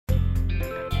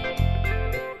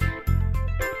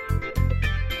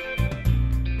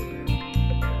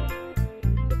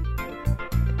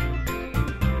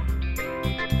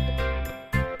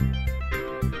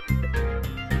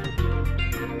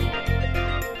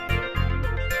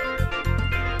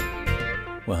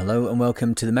Well, hello and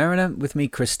welcome to The Mariner with me,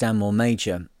 Chris Stanmore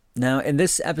Major. Now, in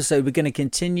this episode, we're going to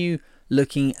continue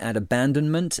looking at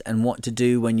abandonment and what to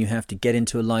do when you have to get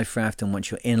into a life raft and once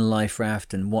you're in a life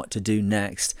raft and what to do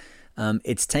next.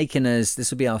 It's taken us, this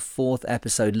will be our fourth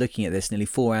episode looking at this, nearly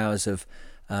 4 hours of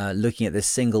looking at this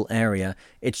single area.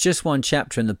 It's just one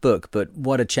chapter in the book, but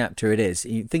what a chapter it is.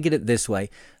 You think of it this way.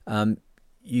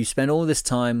 You spend all this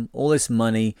time, all this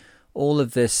money, all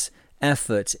of this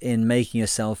effort in making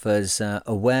yourself as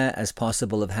aware as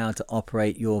possible of how to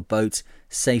operate your boat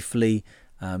safely,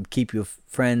 keep your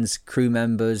friends, crew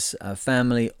members,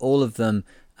 family, all of them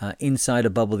inside a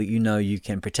bubble that you know you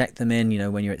can protect them in. You know,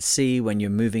 when you're at sea, when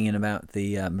you're moving in about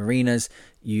the marinas,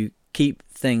 you keep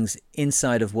things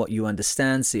inside of what you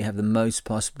understand so you have the most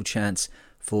possible chance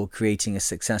for creating a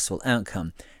successful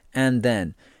outcome. And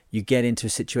then you get into a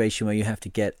situation where you have to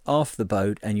get off the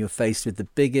boat and you're faced with the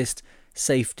biggest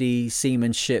safety,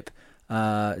 seamanship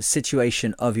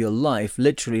situation of your life,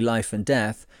 literally life and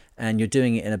death, and you're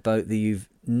doing it in a boat that you've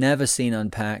never seen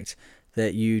unpacked,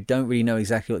 that you don't really know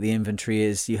exactly what the inventory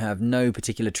is, you have no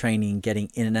particular training in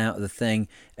getting in and out of the thing,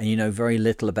 and you know very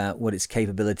little about what its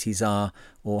capabilities are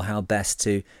or how best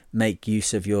to make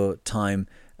use of your time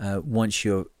once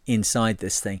you're inside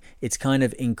this thing. It's kind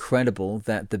of incredible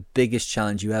that the biggest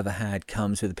challenge you ever had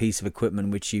comes with a piece of equipment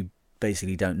which you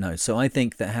basically don't know. So I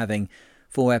think that having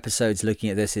 4 episodes looking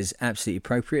at this is absolutely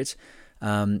appropriate.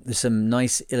 There's some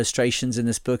nice illustrations in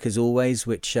this book as always,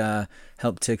 which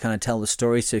help to kind of tell the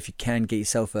story. So if you can get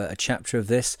yourself a chapter of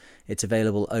this, it's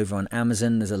available over on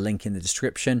Amazon. There's a link in the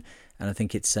description, and I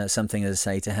think it's something, as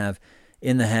I say, to have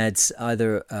in the heads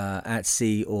either at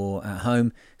sea or at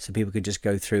home, so people could just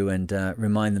go through and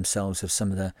remind themselves of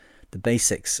some of the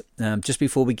basics. Just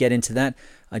before we get into that,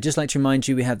 I'd just like to remind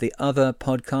you we have the other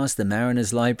podcast, The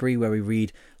Mariner's Library, where we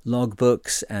read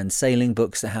logbooks and sailing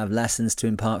books that have lessons to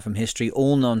impart from history,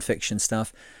 all non-fiction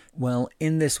stuff. Well,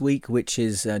 in this week, which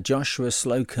is Joshua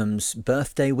Slocum's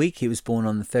birthday week, he was born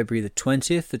on February the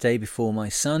 20th, the day before my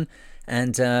son,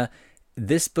 and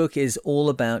this book is all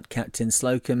about Captain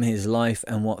Slocum, his life,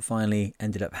 and what finally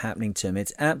ended up happening to him.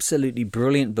 It's absolutely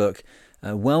brilliant book.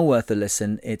 Well worth a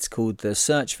listen. It's called The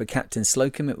Search for Captain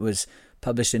Slocum. It was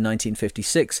published in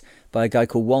 1956 by a guy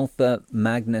called Walter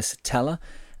Magnus Teller.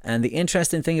 And the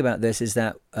interesting thing about this is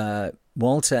that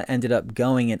Walter ended up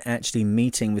going and actually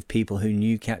meeting with people who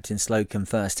knew Captain Slocum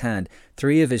firsthand.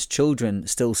 3 of his children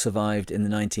still survived in the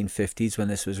 1950s when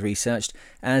this was researched,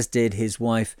 as did his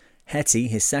wife Hetty,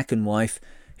 his second wife,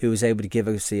 who was able to give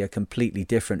us a completely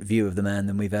different view of the man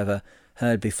than we've ever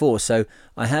heard before. So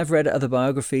I have read other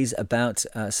biographies about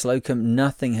Slocum.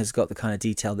 Nothing has got the kind of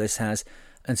detail this has,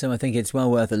 and so I think it's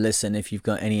well worth a listen if you've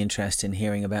got any interest in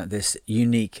hearing about this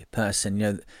unique person. You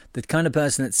know, the kind of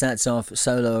person that sets off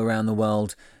solo around the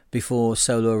world before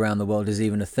solo around the world is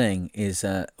even a thing is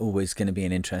always going to be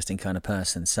an interesting kind of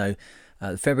person. So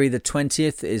February the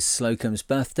 20th is Slocum's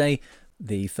birthday.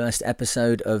 The first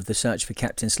episode of The Search for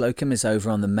Captain Slocum is over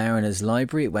on the Mariner's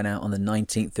Library. It went out on the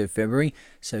 19th of February.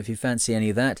 So if you fancy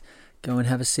any of that, go and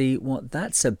have a see what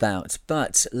that's about.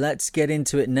 But let's get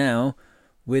into it now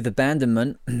with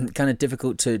abandonment. Kind of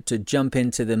difficult to jump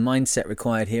into the mindset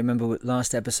required here. Remember, with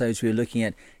last episodes we were looking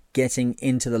at getting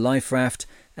into the life raft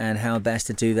and how best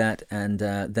to do that, and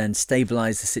then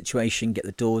stabilize the situation, get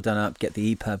the door done up, get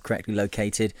the EPIRB correctly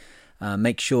located,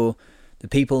 make sure the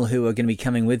people who are going to be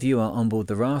coming with you are on board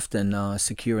the raft and are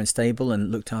secure and stable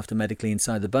and looked after medically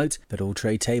inside the boat, that all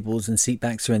tray tables and seat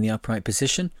backs are in the upright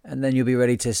position, and then you'll be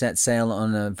ready to set sail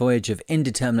on a voyage of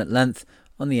indeterminate length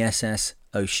on the SS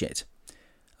Oh Shit.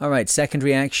 Alright,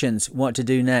 secondary actions, what to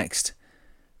do next.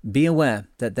 Be aware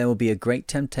that there will be a great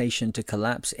temptation to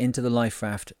collapse into the life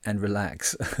raft and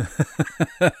relax.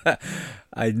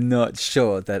 I'm not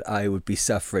sure that I would be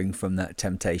suffering from that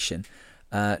temptation.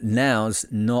 Now's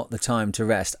not the time to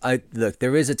rest. Look,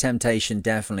 there is a temptation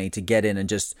definitely to get in and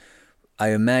just, I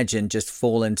imagine, just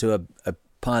fall into a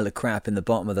pile of crap in the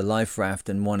bottom of the life raft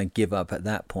and want to give up at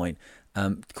that point.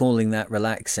 Calling that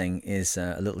relaxing is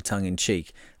a little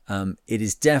tongue-in-cheek. It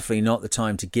is definitely not the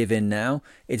time to give in now.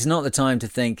 It's not the time to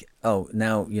think, oh,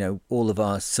 now, you know, all of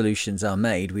our solutions are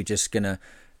made. We're just going to,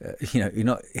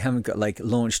 you haven't got like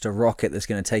launched a rocket that's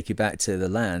going to take you back to the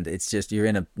land. It's just you're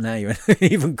in an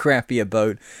even crappier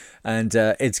boat, and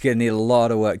it's going to need a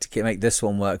lot of work to make this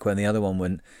one work when the other one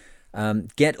wouldn't.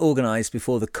 Get organized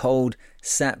before the cold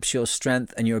saps your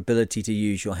strength and your ability to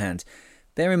use your hands.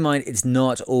 Bear in mind, it's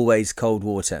not always cold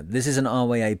water. This is an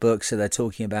RYA book, so they're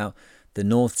talking about the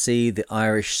North Sea, the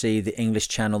Irish Sea, the English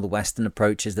Channel, the Western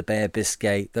Approaches, the Bay of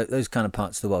Biscay, those kind of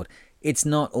parts of the world. It's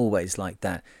not always like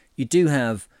that. You do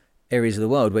have areas of the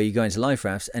world where you go into life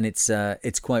rafts and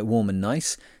it's quite warm and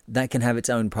nice. That can have its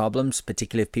own problems,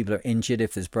 particularly if people are injured,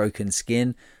 if there's broken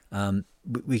skin.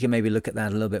 We can maybe look at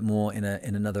that a little bit more in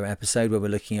another episode, where we're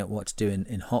looking at what to do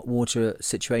in hot water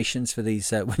situations for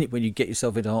these when you get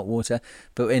yourself into hot water.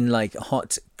 But in like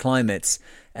hot climates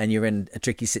and you're in a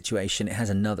tricky situation, it has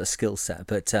another skill set.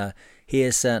 But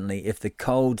here, certainly, if the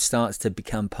cold starts to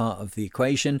become part of the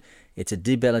equation, it's a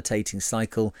debilitating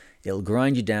cycle. It'll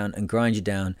grind you down and grind you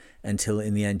down until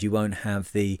in the end you won't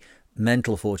have the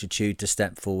mental fortitude to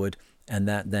step forward, and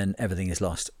that then everything is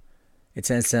lost. It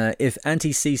says, if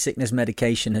anti-seasickness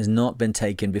medication has not been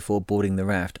taken before boarding the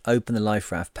raft, open the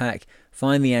life raft pack,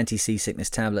 find the anti-seasickness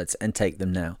tablets and take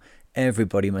them now.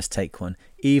 Everybody must take one.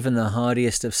 Even the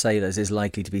hardiest of sailors is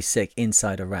likely to be sick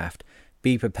inside a raft.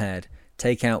 Be prepared.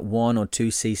 Take out 1 or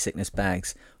 2 seasickness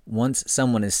bags. Once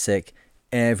someone is sick,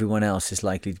 everyone else is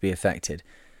likely to be affected.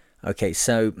 Okay,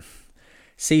 so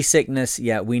seasickness,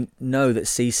 yeah, we know that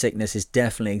seasickness is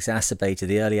definitely exacerbated,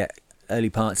 the early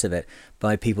parts of it,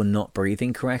 by people not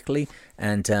breathing correctly,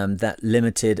 and that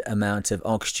limited amount of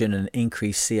oxygen and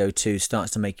increased CO2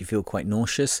 starts to make you feel quite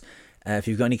nauseous. If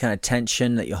you've got any kind of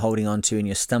tension that you're holding on to in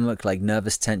your stomach, like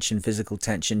nervous tension, physical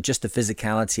tension, just the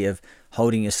physicality of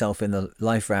holding yourself in the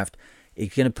life raft,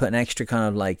 it's going to put an extra kind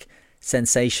of like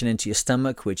sensation into your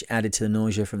stomach, which added to the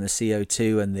nausea from the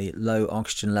CO2 and the low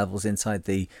oxygen levels inside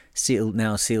the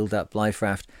now sealed up life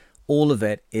raft. All of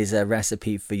it is a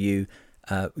recipe for you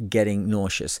getting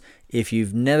nauseous. If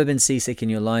you've never been seasick in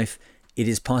your life, it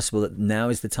is possible that now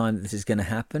is the time that this is going to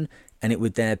happen, and it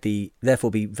would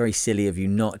therefore be very silly of you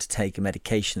not to take a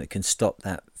medication that can stop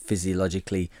that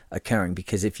physiologically occurring.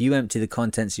 Because if you empty the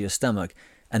contents of your stomach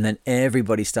and then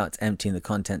everybody starts emptying the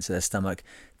contents of their stomach,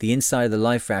 the inside of the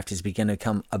life raft is beginning to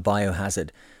become a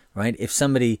biohazard, right? If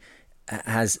somebody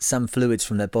has some fluids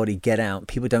from their body get out,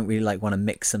 people don't really want to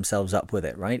mix themselves up with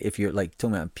it, right? If you're like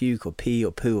talking about puke or pee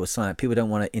or poo or something, people don't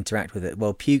want to interact with it.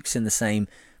 Well, puke's in the same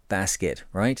basket,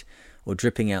 right? Or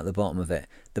dripping out the bottom of it.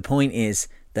 The point is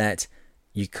that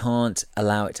you can't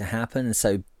allow it to happen. And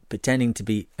so pretending to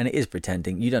be, and it is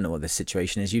pretending, you don't know what this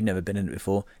situation is, you've never been in it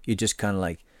before, you're just kind of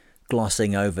like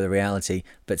glossing over the reality,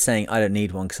 but saying I don't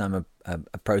need one because I'm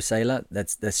a pro sailor,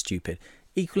 that's stupid.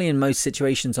 Equally, in most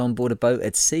situations on board a boat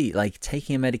at sea, like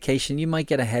taking a medication, you might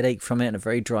get a headache from it and a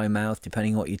very dry mouth,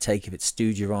 depending on what you take, if it's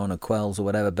Studiron or Quells or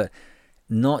whatever. But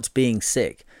not being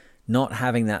sick, not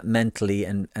having that mentally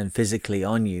and physically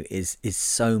on you is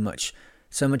so much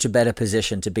a better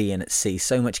position to be in at sea,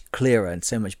 so much clearer and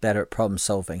so much better at problem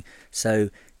solving. So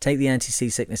take the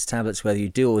anti-seasickness tablets whether you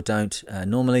do or don't.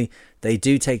 Normally, they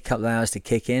do take a couple of hours to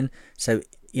kick in. So,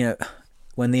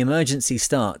 when the emergency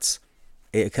starts,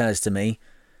 it occurs to me,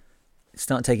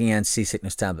 start taking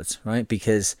anti-seasickness tablets, right?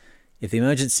 Because if the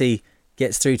emergency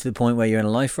gets through to the point where you're in a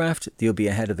life raft, you'll be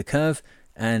ahead of the curve.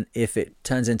 And if it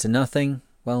turns into nothing,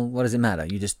 well, what does it matter?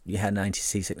 You had an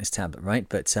anti-seasickness tablet, right?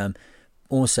 But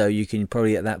also, you can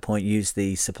probably at that point use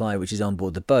the supply which is on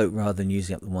board the boat rather than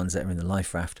using up the ones that are in the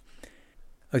life raft.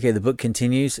 Okay, the book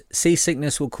continues.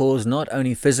 Seasickness will cause not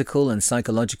only physical and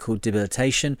psychological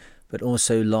debilitation, but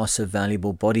also loss of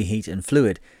valuable body heat and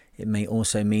fluid. It may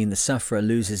also mean the sufferer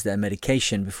loses their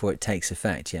medication before it takes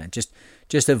effect. Yeah,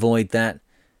 just avoid that.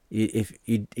 If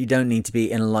you don't need to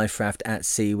be in a life raft at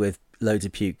sea with loads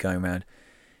of puke going around.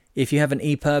 If you have an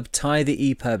EPIRB, tie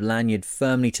the EPIRB lanyard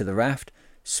firmly to the raft,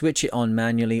 switch it on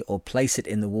manually or place it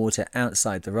in the water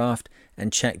outside the raft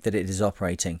and check that it is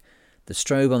operating. The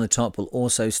strobe on the top will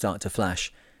also start to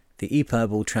flash. The EPIRB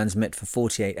will transmit for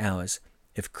 48 hours.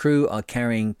 If crew are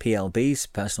carrying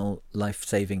PLBs, personal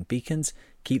life-saving beacons,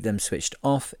 keep them switched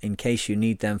off in case you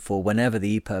need them for whenever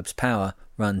the EPIRB's power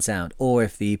runs out or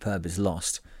if the EPIRB is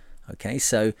lost. Okay,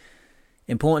 so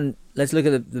important. Let's look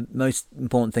at the most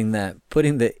important thing there.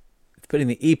 Putting the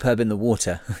EPIRB in the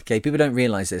water. Okay, people don't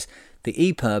realize this. The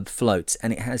EPIRB floats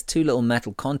and it has 2 little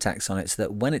metal contacts on it so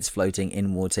that when it's floating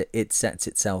in water, it sets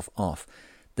itself off.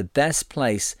 The best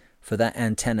place for that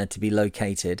antenna to be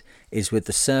located is with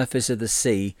the surface of the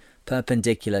sea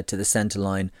perpendicular to the center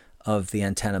line of the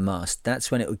antenna mast.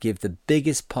 That's when it will give the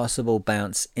biggest possible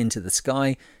bounce into the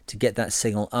sky to get that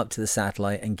signal up to the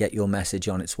satellite and get your message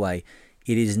on its way.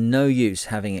 It is no use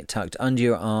having it tucked under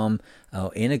your arm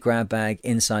or in a grab bag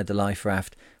inside the life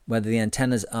raft. Whether the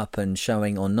antenna's up and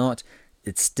showing or not,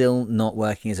 it's still not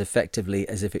working as effectively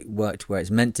as if it worked where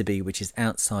it's meant to be, which is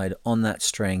outside on that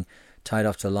string tied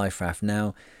off to the life raft.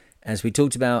 Now, as we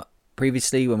talked about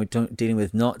previously, when we're dealing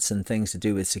with knots and things to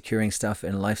do with securing stuff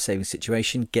in a life-saving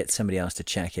situation, get somebody else to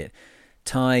check it.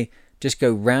 Tie just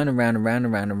go round and round and round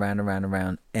and round and round and round and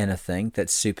round anything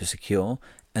that's super secure,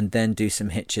 and then do some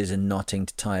hitches and knotting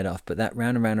to tie it off. But that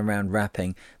round and round and round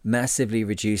wrapping massively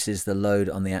reduces the load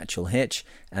on the actual hitch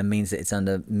and means that it's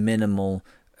under minimal,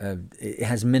 it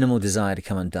has minimal desire to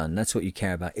come undone. That's what you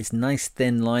care about. It's nice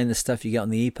thin line, the stuff you get on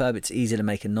the EPUB. It's easy to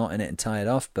make a knot in it and tie it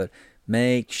off, but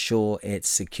make sure it's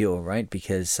secure, right?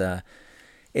 Because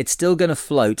it's still going to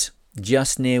float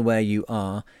just near where you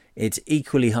are. It's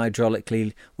equally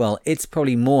hydraulically, well, it's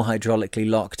probably more hydraulically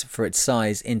locked for its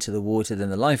size into the water than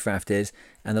the life raft is,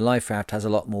 and the life raft has a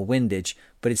lot more windage,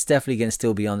 but it's definitely going to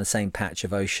still be on the same patch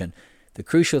of ocean. The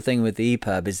crucial thing with the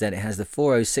EPUB is that it has the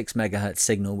 406 megahertz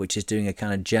signal, which is doing a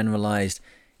kind of generalized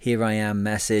here I am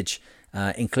message,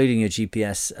 including your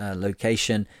GPS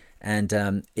location,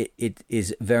 and it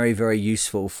is very, very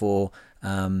useful for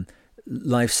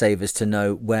lifesavers to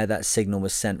know where that signal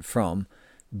was sent from.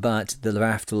 But the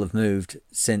raft will have moved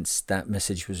since that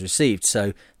message was received.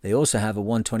 So they also have a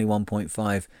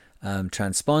 121.5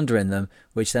 transponder in them,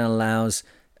 which then allows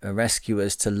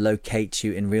rescuers to locate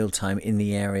you in real time in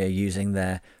the area using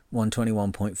their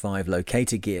 121.5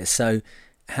 locator gear. So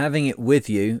having it with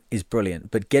you is brilliant,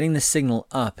 but getting the signal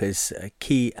up is a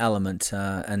key element,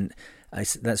 and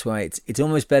that's why it's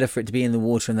almost better for it to be in the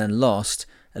water and then lost.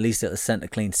 At least it'll send a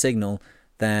clean signal,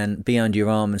 than be under your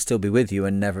arm and still be with you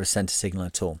and never send a signal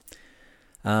at all.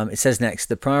 It says next,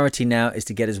 the priority now is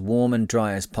to get as warm and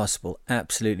dry as possible.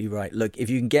 Absolutely right. Look, if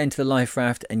you can get into the life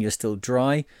raft and you're still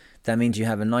dry, that means you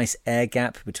have a nice air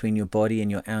gap between your body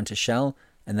and your outer shell,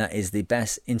 and that is the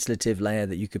best insulative layer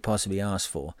that you could possibly ask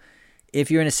for. If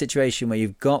you're in a situation where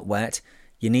you've got wet,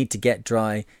 you need to get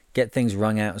dry, get things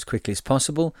wrung out as quickly as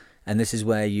possible, and this is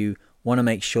where you want to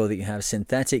make sure that you have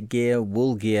synthetic gear,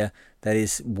 wool gear, that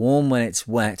is warm when it's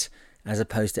wet, as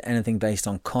opposed to anything based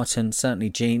on cotton, certainly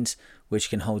jeans, which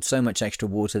can hold so much extra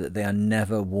water that they are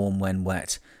never warm when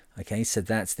wet. Okay, so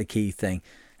that's the key thing.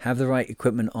 Have the right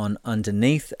equipment on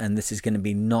underneath, and this is going to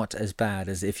be not as bad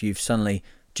as if you've suddenly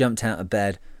jumped out of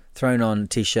bed, thrown on a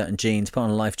t-shirt and jeans, put on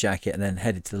a life jacket, and then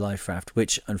headed to the life raft,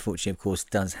 which unfortunately, of course,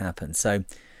 does happen. So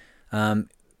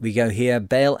we go here,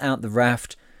 bail out the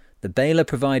raft. The bailer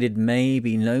provided may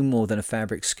be no more than a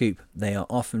fabric scoop. They are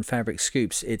often fabric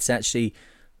scoops. It's actually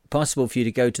possible for you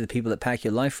to go to the people that pack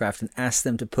your life raft and ask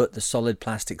them to put the solid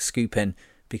plastic scoop in,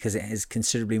 because it is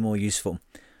considerably more useful.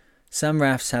 Some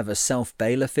rafts have a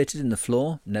self-bailer fitted in the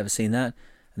floor. Never seen that.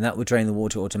 And that will drain the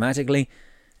water automatically.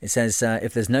 It says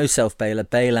if there's no self-bailer,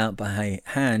 bail out by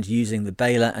hand using the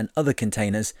bailer and other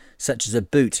containers, such as a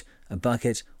boot, a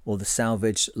bucket, or the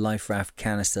salvaged life raft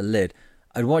canister lid.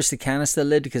 I'd watch the canister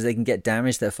lid because they can get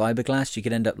damaged. They're fiberglass. You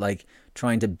could end up like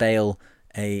trying to bail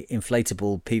a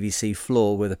inflatable PVC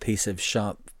floor with a piece of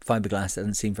sharp fiberglass. That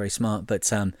doesn't seem very smart.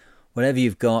 But whatever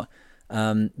you've got,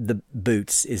 the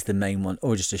boots is the main one,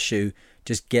 or just a shoe.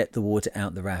 Just get the water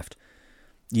out the raft.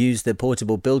 Use the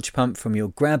portable bilge pump from your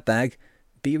grab bag.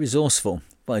 Be resourceful.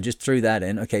 Well, I just threw that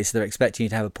in. Okay, so they're expecting you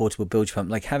to have a portable bilge pump,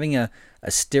 like having a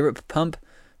stirrup pump,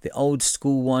 the old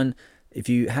school one. If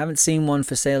you haven't seen one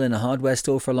for sale in a hardware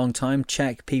store for a long time,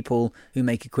 check people who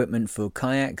make equipment for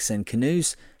kayaks and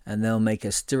canoes, and they'll make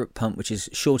a stirrup pump which is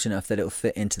short enough that it'll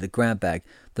fit into the grab bag.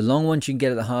 The long ones you can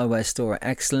get at the hardware store are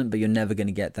excellent, but you're never going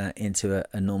to get that into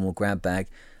a normal grab bag.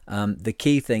 The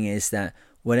key thing is that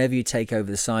whatever you take over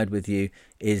the side with you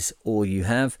is all you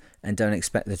have, and don't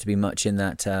expect there to be much in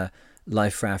that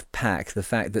life raft pack. The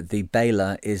fact that the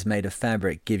bailer is made of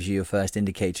fabric gives you your first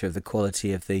indicator of the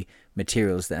quality of the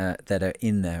materials that are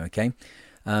in there. Okay,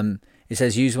 it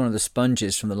says use one of the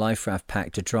sponges from the life raft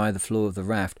pack to dry the floor of the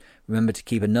raft. Remember to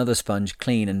keep another sponge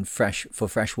clean and fresh for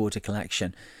freshwater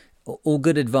collection. All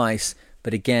good advice,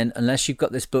 but again, unless you've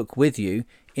got this book with you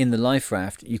in the life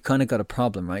raft, you've kind of got a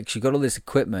problem, right? Because you've got all this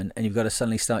equipment and you've got to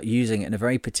suddenly start using it in a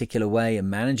very particular way and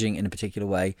managing it in a particular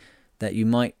way that you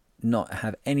might not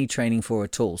have any training for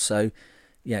at all. So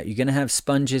yeah, you're going to have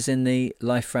sponges in the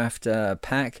life raft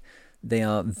pack. They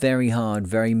are very hard,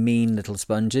 very mean little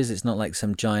sponges. It's not like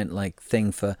some giant like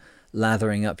thing for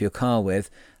lathering up your car with.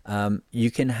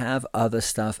 You can have other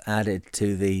stuff added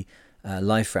to the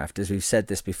life raft, as we've said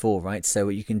this before, right? So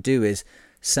what you can do is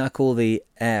suck all the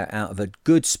air out of a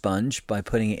good sponge by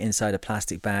putting it inside a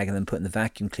plastic bag and then putting the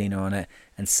vacuum cleaner on it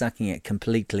and sucking it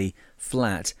completely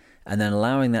flat, and then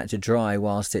allowing that to dry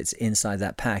whilst it's inside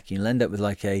that pack. You'll end up with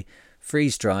like a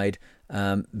freeze-dried,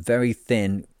 very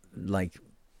thin, like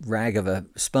rag of a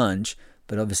sponge.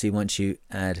 But obviously once you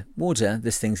add water,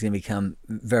 this thing's going to become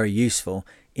very useful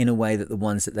in a way that the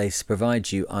ones that they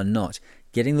provide you are not.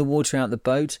 Getting the water out the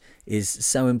boat is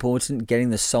so important. Getting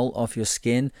the salt off your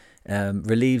skin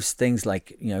relieves things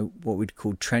like, what we'd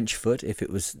call trench foot if it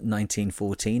was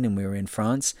 1914 and we were in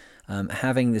France.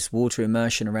 Having this water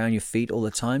immersion around your feet all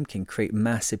the time can create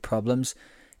massive problems.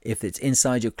 If it's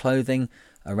inside your clothing,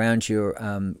 around your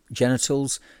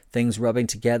genitals, things rubbing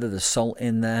together, the salt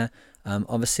in there.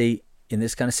 Obviously, in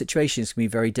this kind of situation, it's going to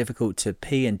be very difficult to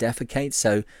pee and defecate,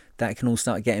 so that can all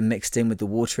start getting mixed in with the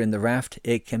water in the raft.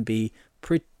 It can be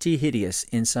pretty hideous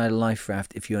inside a life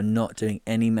raft if you're not doing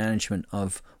any management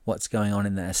of what's going on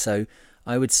in there. So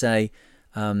I would say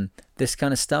this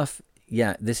kind of stuff,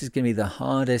 this is going to be the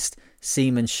hardest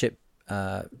seamanship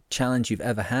challenge you've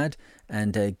ever had,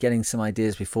 and getting some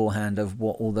ideas beforehand of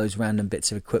what all those random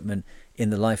bits of equipment in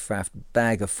the life raft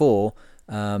bag are for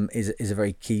is a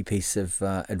very key piece of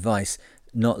advice,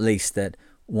 not least that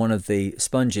one of the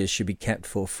sponges should be kept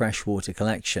for freshwater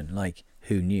collection. Like,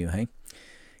 who knew, hey?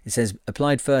 It says,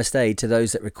 applied first aid to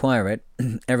those that require it.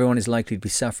 Everyone is likely to be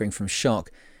suffering from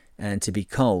shock and to be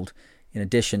cold, in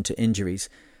addition to injuries.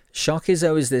 Shock is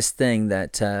always this thing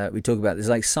that we talk about. There's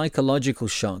like psychological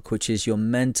shock, which is your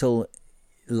mental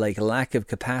lack of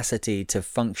capacity to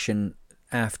function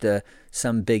after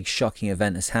some big shocking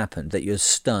event has happened, that you're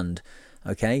stunned,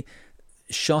 okay?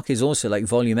 Shock is also like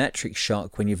volumetric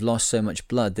shock, when you've lost so much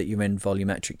blood that you're in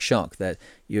volumetric shock, that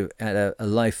you're at a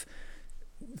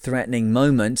life-threatening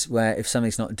moment where if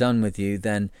something's not done with you,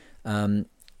 then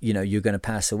you're going to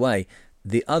pass away.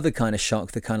 The other kind of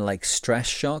shock, the kind of like stress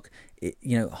shock,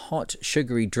 hot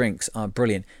sugary drinks are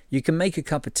brilliant. You can make a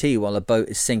cup of tea while a boat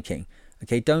is sinking.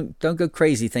 Okay, don't go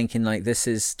crazy thinking like this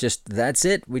is just, that's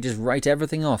it, we just write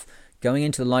everything off. Going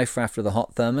into the life raft with a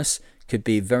hot thermos could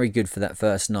be very good for that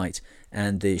first night.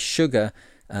 And the sugar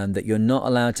that you're not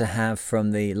allowed to have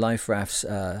from the life raft's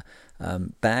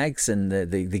bags and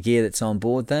the gear that's on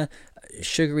board there,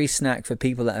 sugary snack for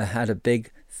people that have had a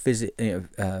big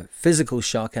physical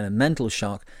shock and a mental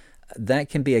shock, that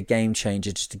can be a game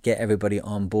changer just to get everybody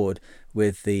on board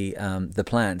with the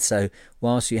plan. So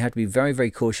whilst you have to be very,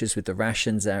 very cautious with the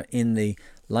rations that are in the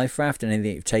life raft and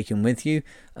anything you've taken with you,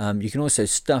 you can also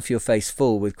stuff your face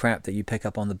full with crap that you pick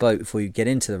up on the boat before you get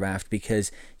into the raft,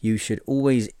 because you should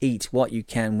always eat what you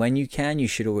can when you can. You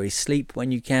should always sleep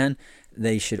when you can.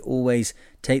 They should always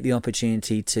take the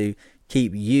opportunity to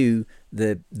keep you,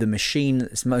 the machine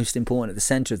that's most important at the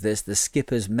center of this, the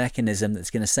skipper's mechanism that's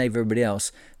going to save everybody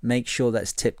else, make sure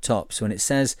that's tip top. So when it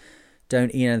says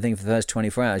don't eat anything for the first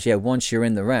 24 hours, once you're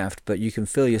in the raft, but you can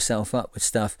fill yourself up with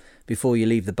stuff before you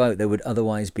leave the boat that would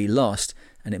otherwise be lost,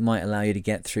 and it might allow you to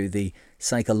get through the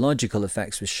psychological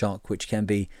effects with shock, which can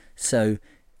be so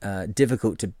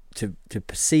difficult to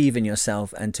perceive in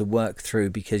yourself and to work through,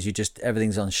 because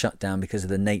everything's on shutdown because of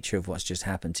the nature of what's just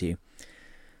happened to you.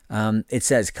 It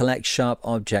says collect sharp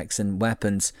objects and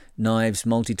weapons, knives,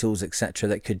 multi-tools, etc.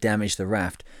 that could damage the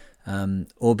raft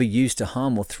or be used to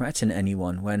harm or threaten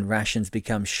anyone when rations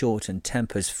become short and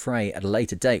tempers fray at a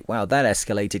later date. Wow, that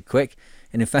escalated quick.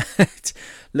 And in fact,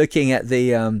 looking at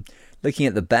the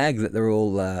bag that they're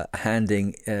all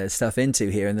handing stuff into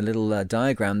here in the little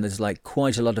diagram, there's like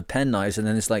quite a lot of pen knives, and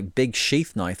then this like big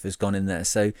sheath knife has gone in there.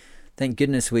 So thank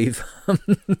goodness we've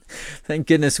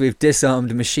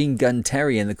disarmed Machine Gun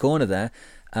Terry in the corner there.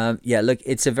 Look,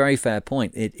 it's a very fair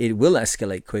point. It will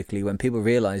escalate quickly when people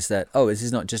realize that, this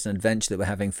is not just an adventure that we're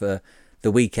having for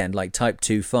the weekend, like type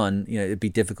 2 fun. It'd be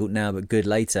difficult now, but good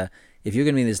later. If you're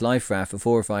going to be in this life raft for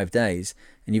 4 or 5 days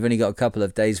and you've only got a couple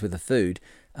of days worth of food,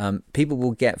 people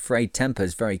will get frayed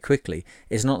tempers very quickly.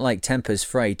 It's not like tempers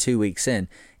fray 2 weeks in.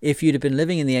 If you'd have been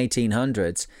living in the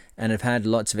 1800s and have had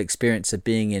lots of experience of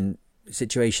being in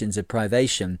situations of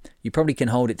privation, you probably can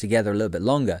hold it together a little bit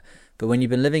longer. But when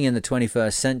you've been living in the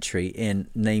 21st century in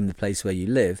name the place where you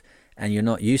live, and you're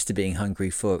not used to being hungry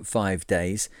for 5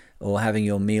 days or having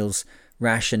your meals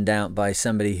rationed out by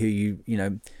somebody who you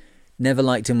never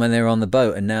liked them when they were on the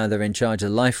boat and now they're in charge of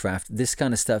the life raft, this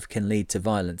kind of stuff can lead to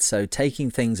violence. So taking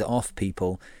things off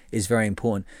people is very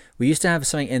important. We used to have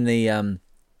something in the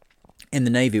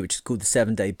Navy which is called the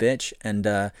 7-day bitch, and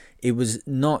it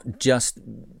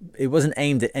wasn't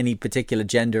aimed at any particular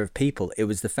gender of people. It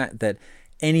was the fact that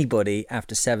anybody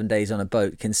after 7 days on a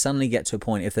boat can suddenly get to a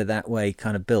point, if they're that way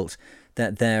kind of built,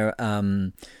 that they're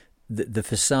the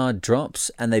facade drops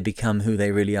and they become who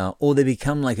they really are, or they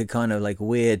become like a kind of like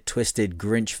weird twisted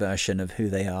Grinch version of who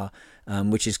they are,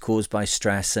 which is caused by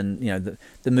stress and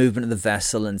the movement of the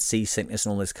vessel and seasickness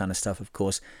and all this kind of stuff, of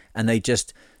course, and they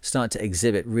just start to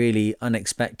exhibit really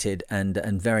unexpected and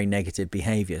very negative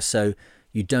behavior. So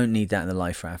You don't need that in the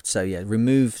life raft. So yeah,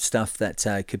 remove stuff that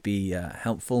could be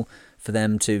helpful for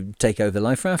them to take over the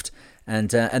life raft. And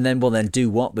then do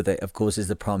what with it, of course, is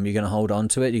the problem. You're going to hold on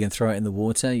to it. You can throw it in the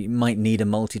water. You might need a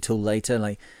multi-tool later.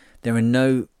 Like, there are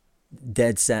no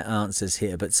dead set answers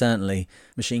here, but certainly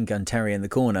Machine Gun Terry in the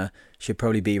corner should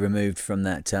probably be removed from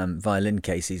that violin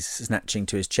case. He's snatching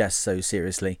to his chest so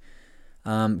seriously.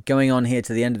 Going on here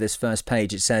to the end of this first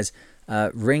page, it says,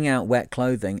 wring out wet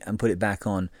clothing and put it back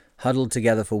on. Huddled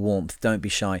together for warmth. Don't be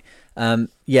shy.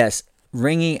 Yes,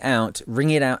 wring it out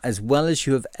as well as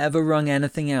you have ever wrung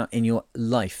anything out in your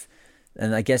life.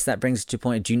 And I guess that brings us to a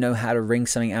point. Do you know how to wring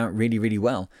something out really, really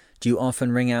well? Do you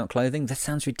often wring out clothing? That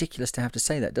sounds ridiculous to have to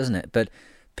say that, doesn't it? But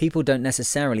people don't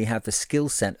necessarily have the skill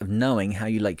set of knowing how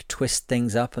you like twist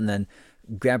things up and then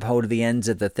grab hold of the ends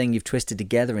of the thing you've twisted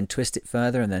together and twist it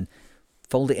further and then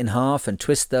fold it in half and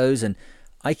twist those. And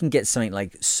I can get something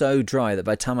like so dry that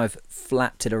by the time I've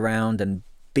flapped it around and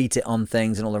beat it on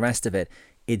things and all the rest of it,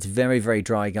 it's very, very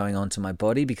dry going onto my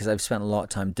body because I've spent a lot of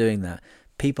time doing that.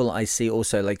 People I see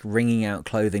also like wringing out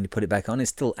clothing to put it back on is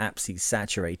still absolutely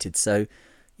saturated. So,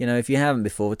 you know, if you haven't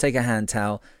before, take a hand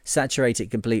towel, saturate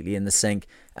it completely in the sink,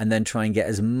 and then try and get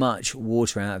as much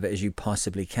water out of it as you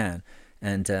possibly can.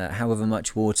 And however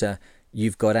much water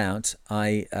you've got out,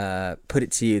 I put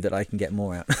it to you that I can get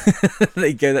more out. There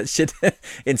you go. That should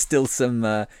instill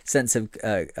some sense of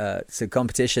some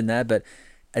competition there. But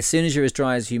as soon as you're as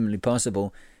dry as humanly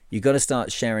possible, you've got to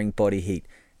start sharing body heat.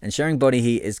 And sharing body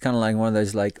heat is kind of like one of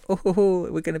those like, oh,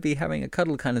 we're going to be having a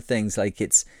cuddle kind of things. Like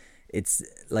it's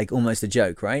like almost a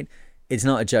joke, right? It's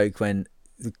not a joke when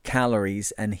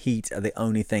calories and heat are the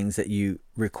only things that you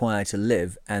require to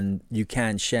live, and you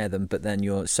can share them, but then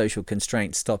your social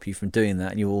constraints stop you from doing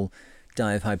that, and you all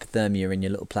die of hypothermia in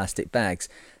your little plastic bags.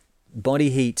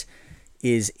 Body heat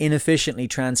is inefficiently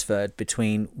transferred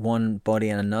between one body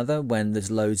and another when there's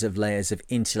loads of layers of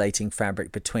insulating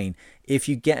fabric between. If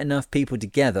you get enough people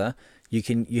together, you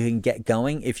can get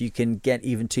going. If you can get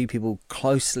even two people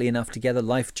closely enough together,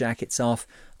 life jackets off,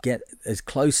 get as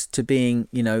close to being,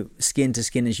 you know, skin to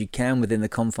skin as you can within the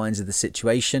confines of the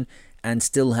situation, and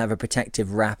still have a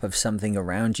protective wrap of something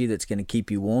around you that's going to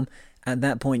keep you warm. At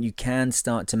that point, you can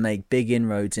start to make big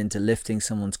inroads into lifting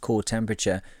someone's core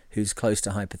temperature who's close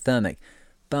to hypothermic.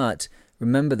 But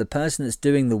remember, the person that's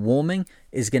doing the warming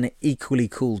is going to equally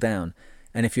cool down.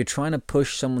 And if you're trying to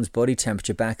push someone's body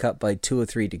temperature back up by 2 or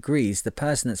 3 degrees, the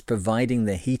person that's providing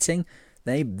the heating,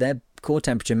 their core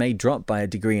temperature may drop by 1.5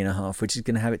 degrees, which is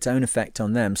going to have its own effect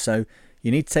on them. So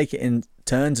you need to take it in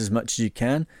turns as much as you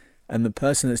can. And the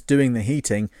person that's doing the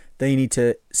heating, they need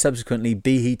to subsequently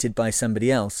be heated by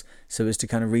somebody else so as to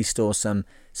kind of restore some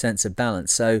sense of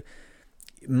balance. So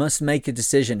you must make a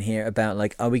decision here about,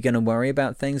 like, are we going to worry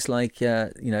about things like,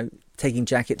 taking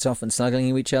jackets off and snuggling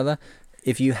to each other?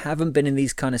 If you haven't been in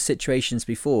these kind of situations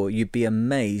before, you'd be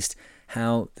amazed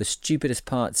how the stupidest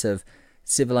parts of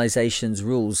civilization's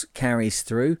rules carries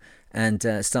through and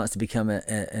starts to become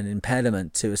an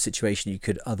impediment to a situation you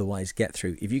could otherwise get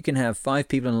through. If you can have 5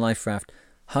 people in a life raft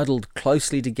huddled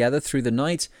closely together through the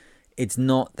night, it's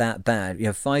not that bad. You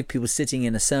have 5 people sitting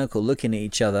in a circle looking at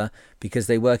each other because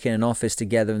they work in an office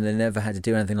together and they never had to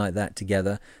do anything like that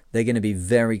together. They're going to be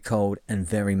very cold and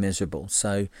very miserable.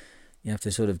 So you have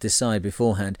to sort of decide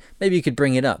beforehand. Maybe you could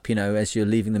bring it up, as you're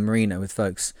leaving the marina with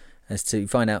folks, as to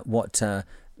find out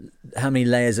how many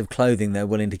layers of clothing they're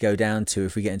willing to go down to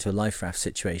if we get into a life raft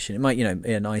situation. It might,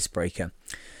 be an icebreaker.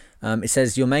 It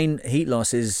says your main heat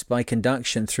loss is by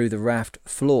conduction through the raft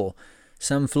floor.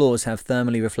 Some floors have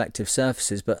thermally reflective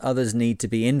surfaces, but others need to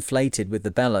be inflated with the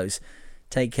bellows.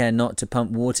 Take care not to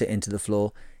pump water into the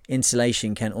floor.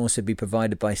 Insulation can also be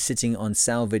provided by sitting on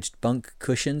salvaged bunk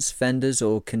cushions, fenders,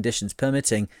 or conditions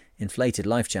permitting inflated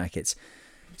life jackets.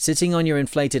 Sitting on your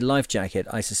inflated life jacket,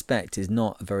 I suspect, is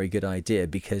not a very good idea,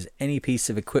 because any piece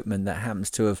of equipment that happens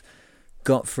to have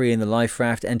got free in the life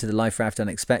raft, entered the life raft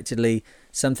unexpectedly,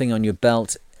 something on your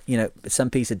belt, some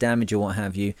piece of damage or what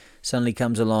have you, suddenly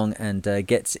comes along and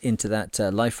gets into that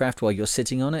life raft while you're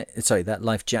sitting on it. Sorry, that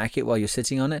life jacket while you're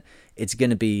sitting on it. It's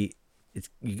going to be,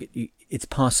 it's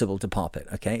possible to pop it.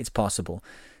 Okay, it's possible.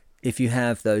 If you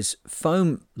have those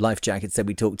foam life jackets that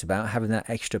we talked about, having that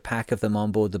extra pack of them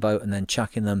on board the boat and then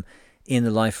chucking them in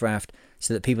the life raft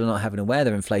so that people are not having to wear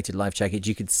their inflated life jackets,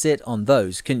 you could sit on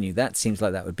those, couldn't you? That seems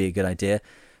like that would be a good idea.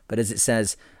 But as it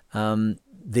says,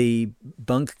 the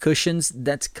bunk cushions,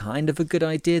 that's kind of a good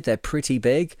idea. They're pretty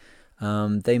big.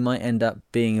 They might end up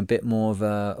being a bit more of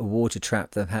a water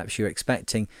trap than perhaps you're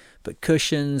expecting. But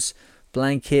cushions,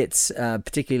 Blankets,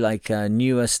 particularly like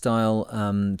newer style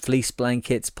fleece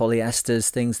blankets, polyesters,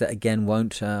 things that again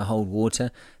won't hold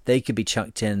water, they could be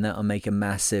chucked in. That'll make a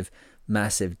massive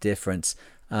difference.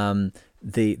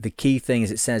 The key thing,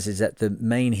 as it says, is that the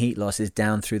main heat loss is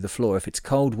down through the floor. If it's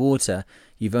cold water,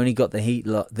 you've only got the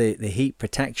heat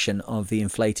protection of the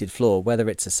inflated floor. Whether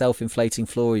it's a self-inflating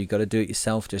floor or you've got to do it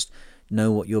yourself, just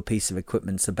know what your piece of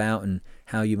equipment's about and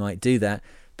how you might do that.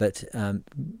 But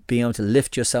being able to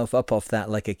lift yourself up off that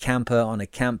like a camper on a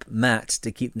camp mat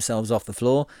to keep themselves off the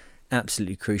floor,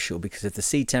 absolutely crucial, because if the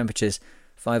sea temperature's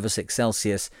 5 or 6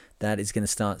 Celsius, that is going to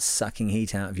start sucking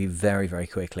heat out of you very, very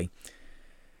quickly.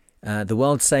 The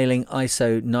World Sailing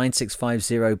ISO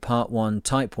 9650 Part 1,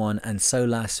 Type 1 and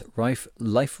SOLAS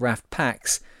Life Raft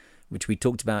packs, which we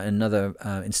talked about in another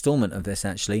installment of this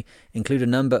actually, include a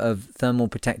number of thermal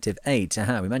protective aids.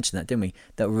 We mentioned that, didn't we?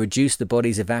 That will reduce the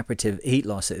body's evaporative heat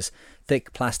losses.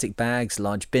 Thick plastic bags,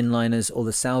 large bin liners, or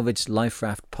the salvaged life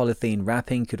raft polythene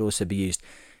wrapping could also be used.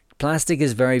 Plastic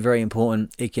is very, very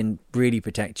important. It can really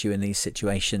protect you in these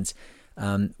situations.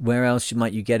 Where else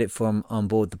might you get it from on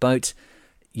board the boat?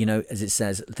 You know, as it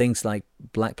says, things like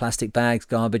black plastic bags,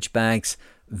 garbage bags,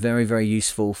 very, very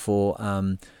useful for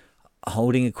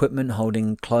holding equipment,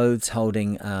 holding clothes,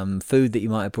 holding food that you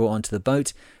might have brought onto the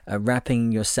boat,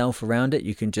 wrapping yourself around it.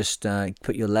 You can just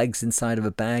put your legs inside of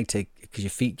a bag because your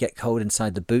feet get cold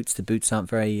inside the boots. The boots aren't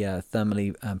very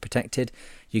thermally protected.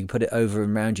 You can put it over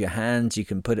and around your hands. You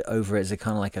can put it over as a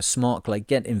kind of like a smock. Like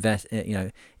get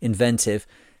inventive,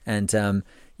 and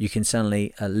you can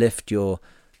suddenly lift your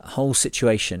whole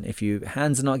situation. If your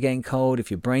hands are not getting cold,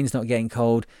 if your brain's not getting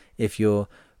cold, if your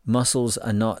muscles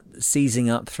are not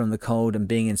seizing up from the cold and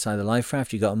being inside the life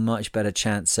raft, you've got a much better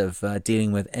chance of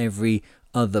dealing with every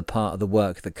other part of the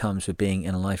work that comes with being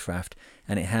in a life raft.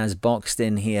 And it has boxed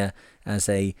in here as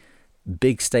a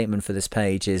big statement for this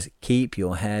page is keep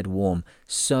your head warm.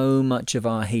 So much of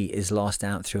our heat is lost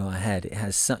out through our head. It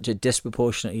has such a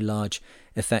disproportionately large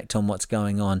effect on what's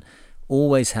going on.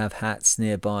 Always have hats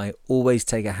nearby. Always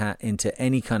take a hat into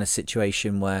any kind of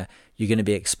situation where you're going to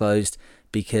be exposed,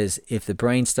 because if the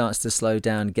brain starts to slow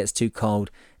down, gets too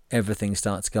cold, everything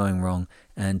starts going wrong,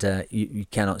 and you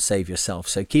cannot save yourself.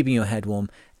 So keeping your head warm,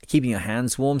 keeping your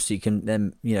hands warm so you can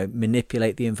then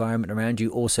manipulate the environment around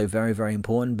you, also very, very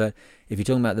important. But if you're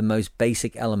talking about the most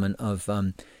basic element of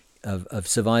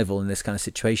survival in this kind of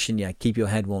situation, keep your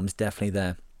head warm is definitely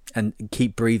there, and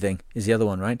keep breathing is the other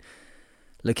one, right?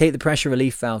 Locate the pressure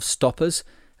relief valve stoppers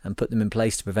and put them in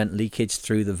place to prevent leakage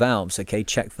through the valves. Okay,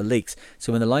 check for leaks.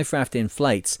 So when the life raft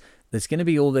inflates, there's going to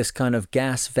be all this kind of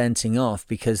gas venting off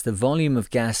because the volume of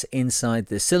gas inside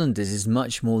the cylinders is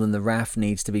much more than the raft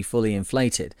needs to be fully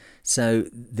inflated. So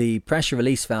the pressure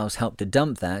release valves help to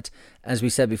dump that. As we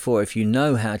said before, if you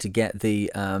know how to get the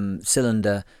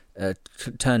cylinder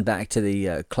turned back to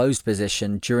the closed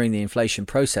position during the inflation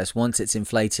process, once it's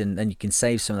inflated, then you can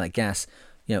save some of that gas,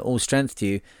 all strength to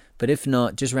you. But if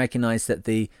not, just recognize that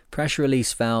the pressure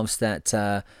release valves that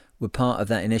were part of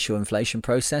that initial inflation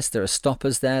process, there are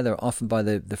stoppers there. They're often by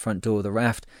the front door of the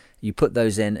raft. You put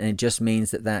those in, and it just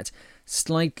means that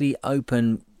slightly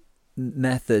open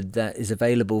method that is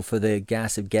available for the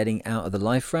gas of getting out of the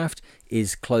life raft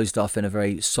is closed off in a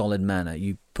very solid manner.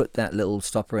 You put that little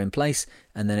stopper in place,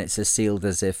 and then it's as sealed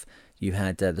as if you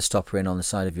had the stopper in on the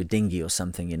side of your dinghy or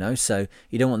something, So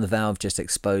you don't want the valve just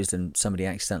exposed and somebody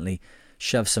accidentally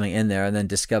shove something in there and then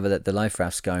discover that the life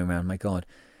raft's going around. My God.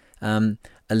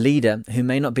 A leader who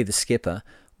may not be the skipper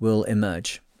will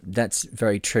emerge. That's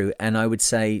very true. And I would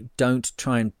say don't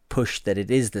try and push that it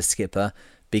is the skipper,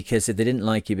 because if they didn't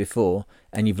like you before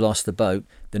and you've lost the boat,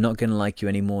 they're not going to like you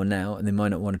anymore now, and they might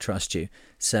not want to trust you.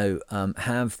 So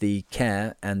have the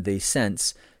care and the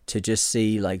sense to just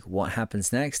see what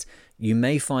happens next. You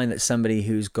may find that somebody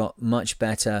who's got much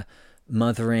better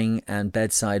mothering and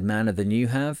bedside manner than you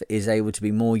have is able to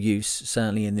be more use,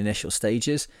 certainly in the initial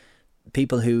stages.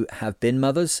 People who have been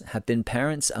mothers, have been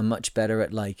parents, are much better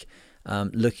at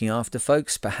looking after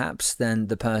folks, perhaps, than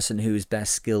the person who is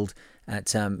best skilled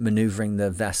at maneuvering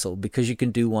the vessel. Because you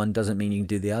can do one doesn't mean you can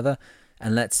do the other.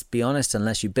 And let's be honest,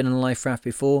 unless you've been on a life raft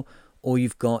before, all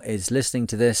you've got is listening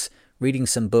to this, reading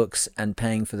some books, and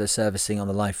paying for the servicing on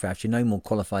the life raft. You're no more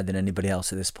qualified than anybody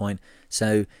else at this point.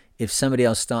 So if somebody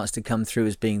else starts to come through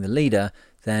as being the leader,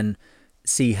 then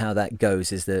see how that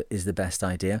goes is the best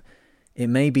idea. It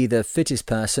may be the fittest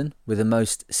person with the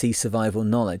most sea survival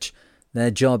knowledge. Their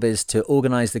job is to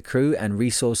organize the crew and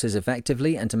resources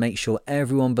effectively and to make sure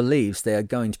everyone believes they are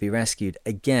going to be rescued.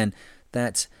 Again,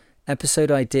 that episode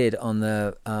I did on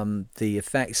the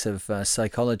effects of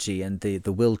psychology and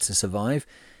the will to survive,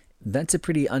 That's a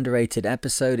pretty underrated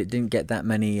episode. It didn't get that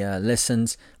many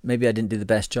listens. Maybe I didn't do the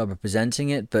best job of presenting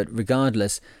it, but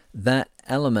regardless, that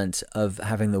element of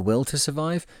having the will to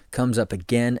survive comes up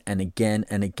again and again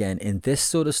and again in this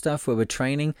sort of stuff where we're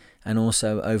training, and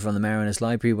also over on the Mariner's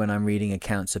Library when I'm reading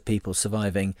accounts of people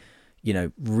surviving,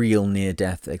 real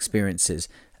near-death experiences.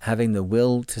 Having the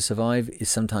will to survive is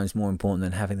sometimes more important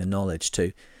than having the knowledge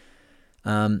to.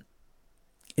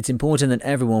 It's important that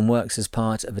everyone works as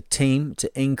part of a team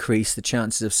to increase the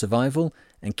chances of survival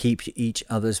and keep each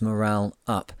other's morale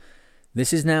up.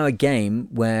 This is now a game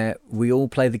where we all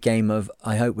play the game of,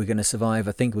 I hope we're going to survive,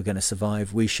 I think we're going to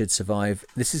survive, we should survive,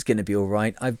 this is going to be all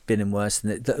right, I've been in worse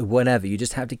than it, whatever. You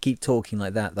just have to keep talking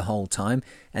like that the whole time,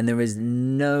 and there is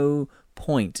no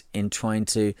point in trying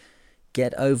to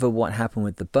get over what happened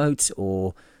with the boat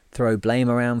or throw blame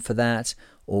around for that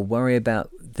or worry about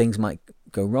things might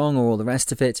go wrong or all the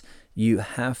rest of it. You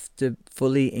have to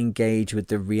fully engage with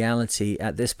the reality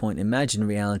at this point, imagine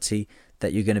reality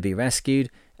that you're going to be rescued,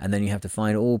 and then you have to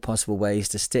find all possible ways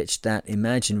to stitch that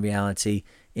imagined reality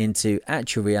into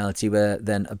actual reality where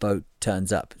then a boat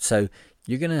turns up. So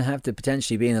you're going to have to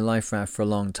potentially be in a life raft for a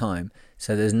long time.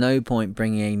 So there's no point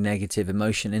bringing a negative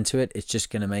emotion into it. It's just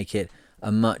going to make it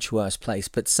a much worse place.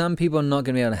 But some people are not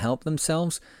going to be able to help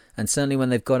themselves. And certainly when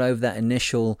they've got over that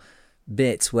initial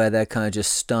bit where they're kind of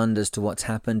just stunned as to what's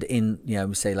happened in,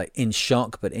 we say like in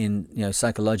shock, but in,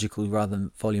 psychological rather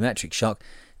than volumetric shock,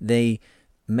 they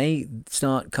may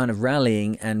start kind of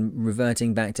rallying and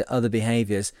reverting back to other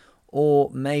behaviors, or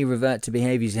may revert to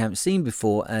behaviors you haven't seen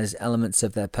before as elements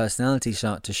of their personality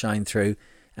start to shine through,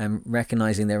 and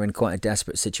recognizing they're in quite a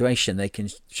desperate situation, they can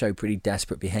show pretty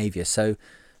desperate behavior. So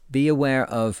be aware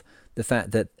of the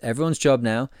fact that everyone's job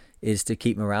now is to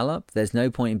keep morale up. There's no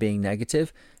point in being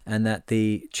negative, and that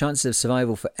the chances of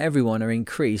survival for everyone are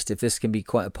increased if this can be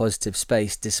quite a positive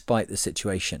space despite the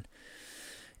situation.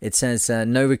 It says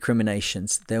no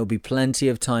recriminations. There will be plenty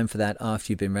of time for that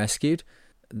after you've been rescued.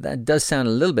 That does sound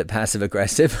a little bit passive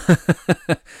aggressive,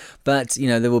 but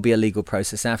there will be a legal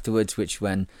process afterwards, which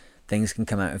when things can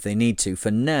come out if they need to.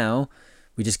 For now,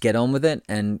 we just get on with it.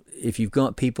 And if you've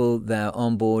got people that are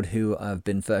on board who have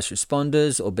been first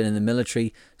responders or been in the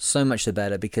military, so much the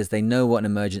better, because they know what an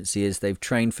emergency is. They've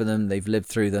trained for them. They've lived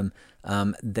through them.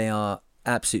 They are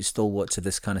absolute stalwarts of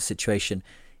this kind of situation.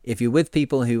 If you're with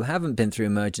people who haven't been through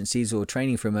emergencies or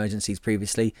training for emergencies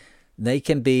previously, they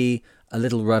can be a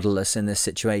little rudderless in this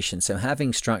situation. So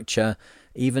having structure,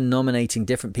 even nominating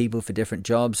different people for different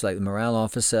jobs, like the morale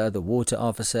officer, the water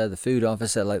officer, the food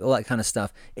officer, like all that kind of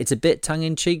stuff. It's a bit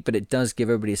tongue-in-cheek, but it does give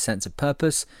everybody a sense of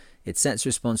purpose. It sets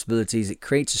responsibilities, it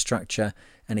creates a structure,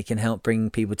 and it can help bring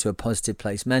people to a positive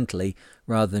place mentally,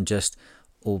 rather than just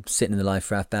all sitting in the life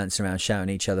raft, bouncing around, shouting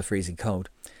at each other, freezing cold.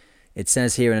 It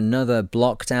says here in another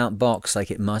blocked out box,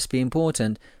 like it must be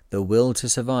important, the will to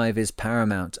survive is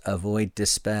paramount. Avoid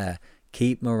despair.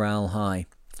 Keep morale high.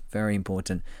 Very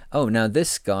important. Oh, now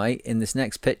this guy in this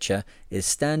next picture is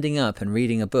standing up and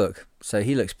reading a book. So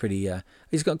he looks pretty,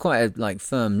 he's got quite a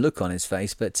firm look on his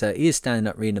face, but he is standing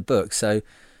up reading a book. So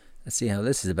let's see how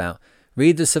this is about.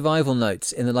 Read the survival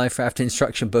notes in the life raft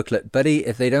instruction booklet. Buddy,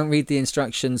 if they don't read the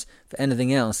instructions for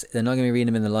anything else, they're not going to be reading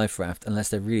them in the life raft unless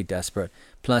they're really desperate.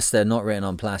 Plus, they're not written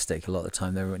on plastic a lot of the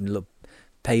time. They're written in a little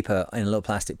paper in a little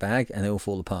plastic bag, and they all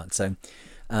fall apart. So,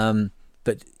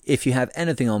 but if you have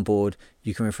anything on board,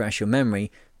 you can refresh your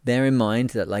memory. Bear in mind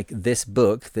that like this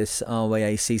book, this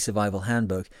RYA Sea Survival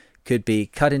Handbook, could be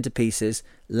cut into pieces,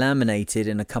 laminated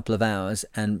in a couple of hours,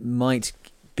 and might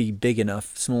be big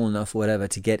enough, small enough, whatever,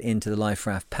 to get into the life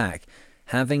raft pack.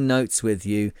 Having notes with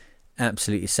you,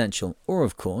 absolutely essential. Or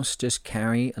of course, just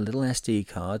carry a little SD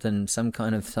card and some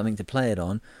kind of something to play it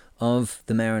on of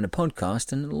the Mariner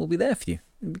podcast, and it'll all be there for you.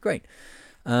 It'll be great.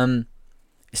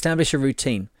 Establish a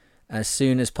routine as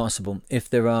soon as possible. If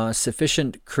there are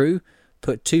sufficient crew,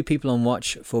 put 2 people on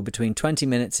watch for between 20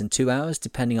 minutes and 2 hours,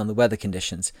 depending on the weather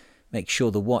conditions. Make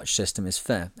sure the watch system is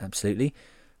fair. Absolutely.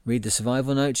 Read the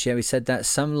survival notes. Yeah, we said that.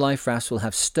 Some life rafts will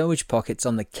have stowage pockets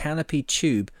on the canopy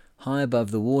tube high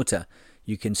above the water.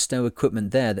 You can stow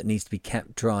equipment there that needs to be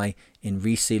kept dry in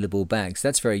resealable bags.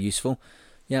 That's very useful.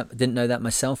 Yeah, I didn't know that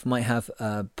myself. Might have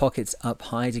pockets up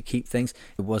high to keep things.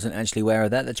 I wasn't actually aware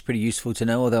of that. That's pretty useful to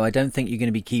know, although I don't think you're going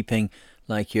to be keeping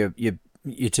like your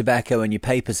tobacco and your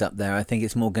papers up there. I think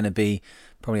it's more going to be,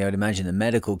 probably I would imagine the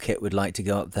medical kit would like to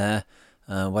go up there.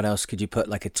 What else could you put,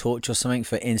 like a torch or something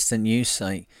for instant use?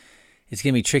 Like, it's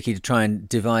going to be tricky to try and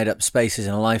divide up spaces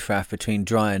in a life raft between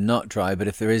dry and not dry, but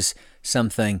if there is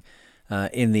something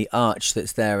in the arch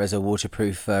that's there as a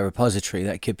waterproof repository.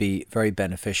 That could be very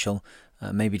beneficial.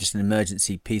 Maybe just an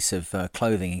emergency piece of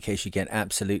clothing in case you get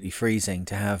absolutely freezing.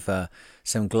 To have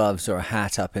some gloves or a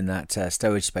hat up in that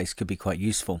stowage space could be quite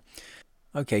useful.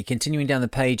 Okay, continuing down the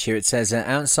page here, it says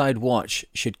outside watch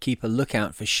should keep a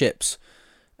lookout for ships,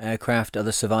 aircraft,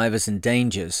 other survivors and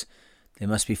dangers. They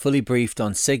must be fully briefed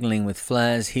on signalling with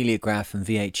flares, heliograph and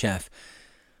VHF.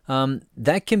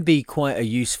 That can be quite a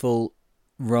useful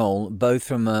role, both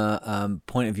from a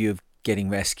point of view of getting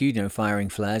rescued, firing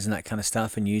flares and that kind of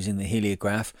stuff, and using the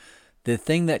heliograph. The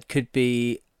thing that could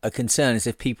be a concern is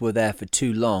if people were there for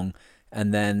too long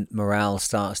and then morale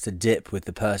starts to dip with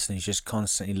the person who's just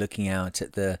constantly looking out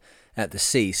at the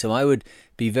sea. So I would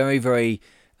be very, very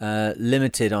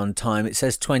limited on time. It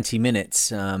says 20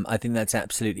 minutes. I think that's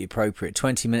absolutely appropriate.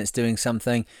 20 minutes doing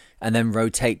something and then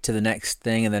rotate to the next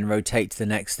thing and then rotate to the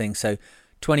next thing. So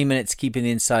 20 minutes keeping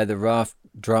the inside of the raft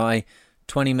dry,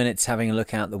 20 minutes having a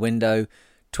look out the window,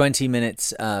 20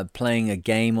 minutes playing a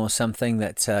game or something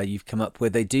that you've come up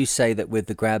with. They do say that with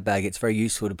the grab bag it's very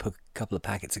useful to put a couple of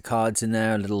packets of cards in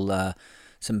there, a little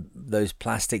some those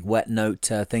plastic wet note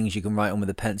things you can write on with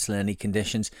a pencil in any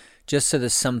conditions, just so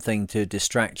there's something to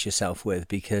distract yourself with,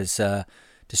 because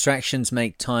distractions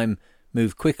make time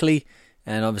move quickly,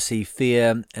 and obviously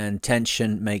fear and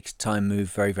tension make time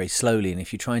move very, very slowly. And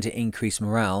if you're trying to increase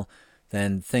morale,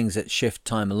 then things that shift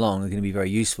time along are going to be very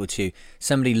useful to you.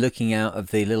 Somebody looking out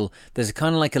of the little, there's a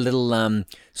kind of like a little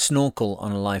snorkel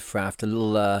on a life raft, a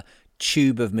little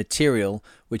tube of material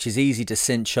which is easy to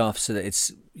cinch off so that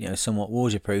it's somewhat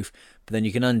waterproof, but then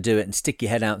you can undo it and stick your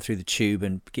head out through the tube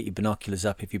and get your binoculars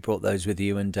up if you brought those with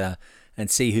you,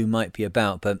 and see who might be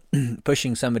about. But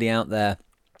pushing somebody out there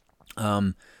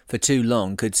for too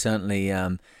long could certainly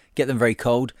get them very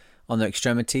cold on their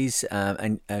extremities,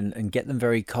 and get them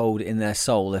very cold in their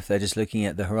soul if they're just looking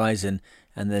at the horizon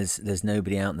and there's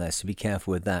nobody out there. So be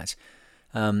careful with that.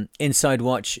 Inside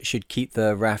watch should keep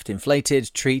the raft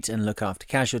inflated, treat and look after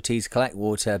casualties, collect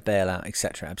water, bail out,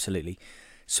 etc. Absolutely.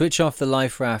 Switch off the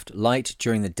life raft light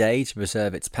during the day to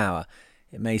preserve its power.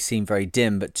 It may seem very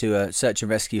dim, but to a search and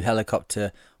rescue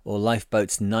helicopter or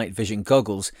lifeboat's night vision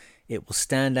goggles, it will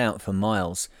stand out for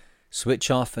miles. Switch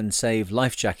off and save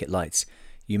life jacket lights.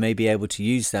 You may be able to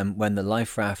use them when the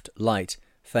life raft light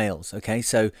fails. Okay,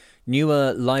 so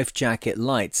newer life jacket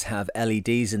lights have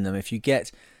LEDs in them. If you get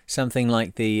something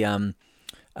like the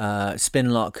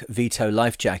Spinlock Vito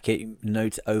life jacket,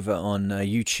 note over on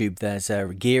YouTube there's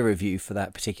a gear review for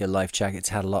that particular life jacket. It's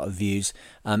had a lot of views.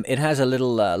 It has a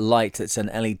little light that's an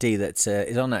LED that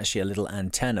is on actually a little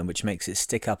antenna, which makes it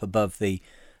stick up above the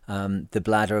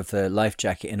bladder of the life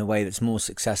jacket in a way that's more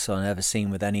successful than I've ever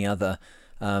seen with any other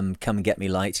come and get me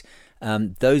light.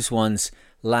 Those ones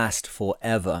last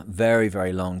forever, very,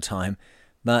 very long time,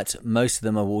 but most of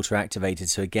them are water activated.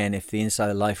 So again, if the inside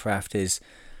of the life raft is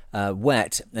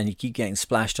wet and you keep getting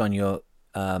splashed on your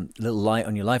little light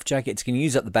on your life jacket, it's going to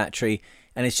use up the battery,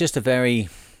 and it's just a very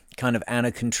kind of out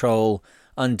of control,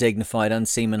 undignified,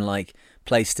 unseamanlike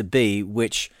place to be,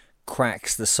 which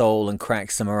cracks the soul and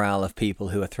cracks the morale of people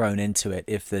who are thrown into it.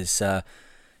 If there's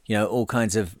all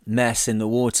kinds of mess in the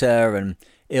water and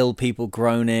ill people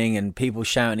groaning and people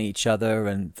shouting at each other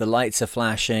and the lights are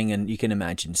flashing, and you can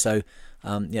imagine. So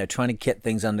trying to get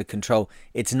things under control.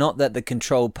 It's not that the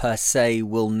control per se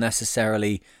will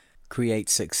necessarily create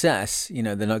success. They're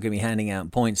not going to be handing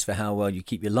out points for how well you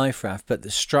keep your life raft, but the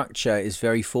structure is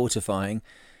very fortifying,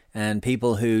 and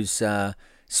people whose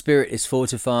spirit is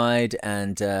fortified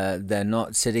and they're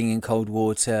not sitting in cold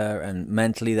water, and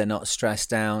mentally they're not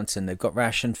stressed out, and they've got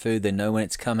ration food, they know when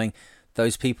it's coming,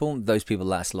 those people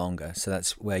last longer. So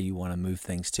that's where you want to move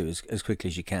things to as quickly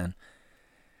as you can.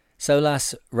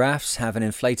 SOLAS rafts have an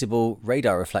inflatable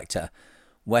radar reflector.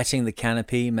 Wetting the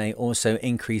canopy may also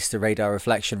increase the radar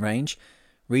reflection range.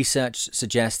 Research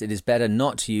suggests it is better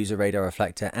not to use a radar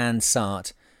reflector and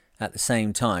SART at the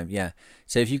same time. Yeah.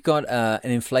 So if you've got an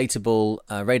inflatable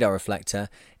radar reflector,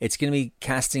 it's going to be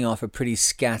casting off a pretty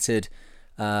scattered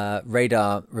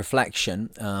radar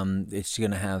reflection. It's going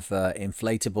to have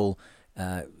inflatable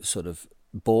sort of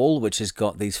ball, which has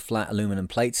got these flat aluminum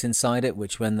plates inside it,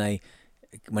 which when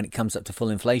it comes up to full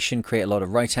inflation, create a lot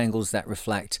of right angles that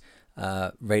reflect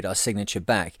radar signature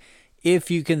back.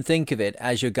 If you can think of it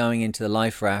as you're going into the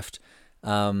life raft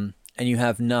and you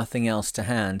have nothing else to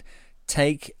hand,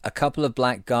 take a couple of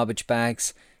black garbage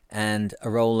bags and a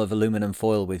roll of aluminum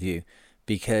foil with you,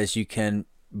 because you can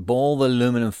ball the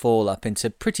aluminum foil up into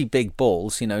pretty big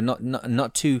balls,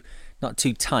 not too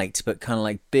tight, but kind of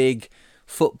like big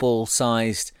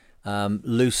football-sized,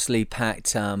 loosely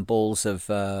packed balls of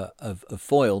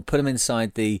foil. Put them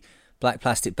inside the black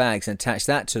plastic bags and attach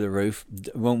that to the roof.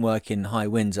 It won't work in high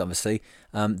winds, obviously.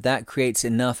 That creates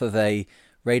enough of a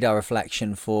radar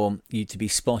reflection for you to be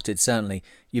spotted. Certainly,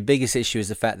 your biggest issue is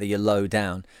the fact that you're low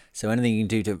down. So anything you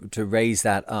can do to raise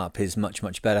that up is much,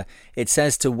 much better. It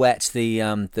says to wet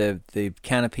the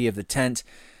canopy of the tent.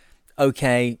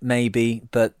 Okay, maybe,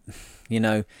 but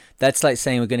that's like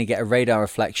saying we're going to get a radar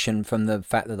reflection from the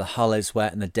fact that the hull is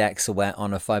wet and the decks are wet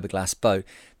on a fiberglass boat.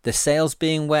 The sails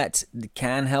being wet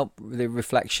can help the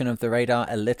reflection of the radar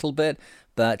a little bit,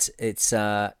 but it's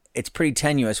pretty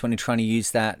tenuous when you're trying to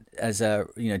use that as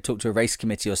talk to a race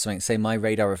committee or something. Say my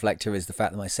radar reflector is the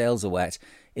fact that my sails are wet.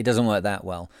 It doesn't work that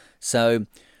well. So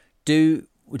do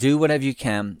whatever you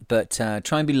can, but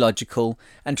try and be logical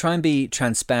and try and be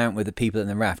transparent with the people in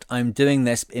the raft. I'm doing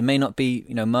this. It may not be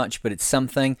much, but it's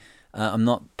something. I'm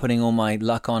not putting all my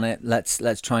luck on it.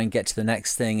 Let's try and get to the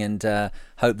next thing and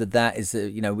hope that is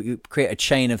we create a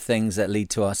chain of things that lead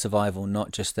to our survival,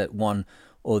 not just that one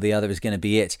or the other is going to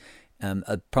be it.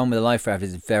 A problem with a life raft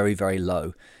is very, very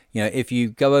low. If you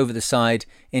go over the side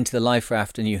into the life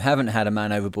raft and you haven't had a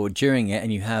man overboard during it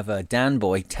and you have a Dan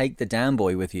buoy, take the Dan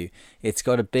buoy with you. It's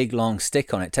got a big long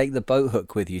stick on it. Take the boat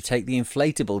hook with you. Take the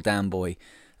inflatable Dan buoy.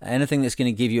 Anything that's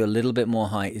going to give you a little bit more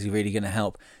height is really going to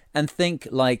help. And think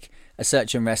like a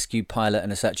search and rescue pilot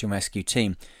and a search and rescue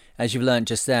team. As you've learned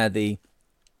just there, the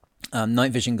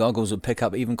night vision goggles will pick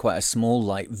up even quite a small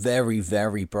light very,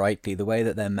 very brightly. The way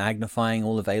that they're magnifying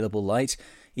all available light,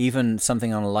 even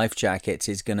something on a life jacket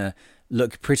is going to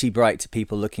look pretty bright to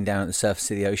people looking down at the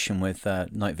surface of the ocean with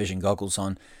night vision goggles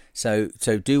on. So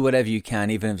do whatever you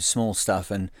can, even if it's small stuff,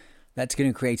 and that's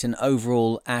going to create an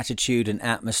overall attitude and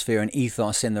atmosphere and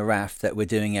ethos in the raft that we're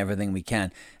doing everything we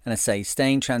can. And I say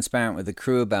staying transparent with the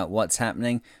crew about what's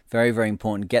happening, very, very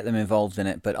important. Get them involved in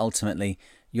it, but ultimately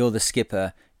you're the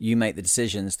skipper. You make the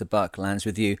decisions. The buck lands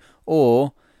with you.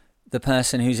 Or the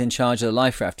person who's in charge of the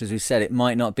life raft. As we said, it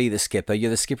might not be the skipper. You're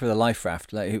the skipper of the life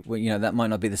raft. That might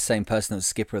not be the same person as the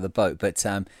skipper of the boat, but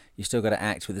you still got to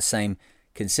act with the same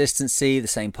consistency, the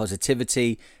same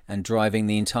positivity, and driving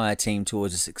the entire team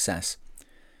towards a success.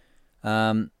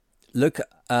 Look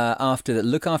after the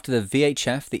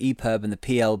VHF, the EPIRB, and the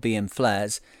PLB and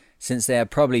flares, since they are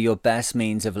probably your best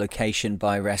means of location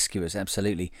by rescuers.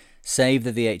 Absolutely. Save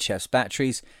the VHF's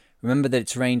batteries. Remember that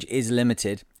its range is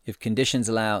limited. If conditions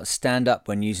allow, stand up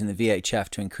when using the VHF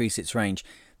to increase its range.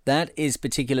 That is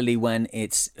particularly when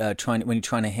it's when you're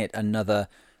trying to hit another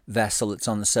vessel that's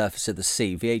on the surface of the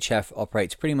sea. VHF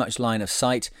operates pretty much line of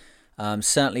sight.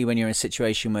 Certainly when you're in a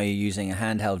situation where you're using a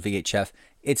handheld VHF,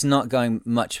 it's not going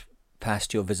much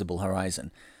past your visible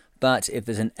horizon. But if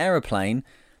there's an aeroplane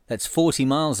that's 40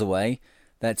 miles away,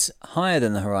 that's higher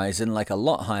than the horizon, like a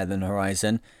lot higher than the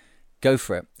horizon, go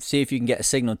for it. See if you can get a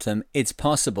signal to them. It's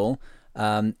possible,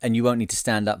 and you won't need to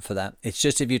stand up for that. It's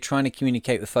just if you're trying to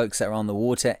communicate with folks that are on the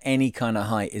water, any kind of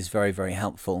height is very, very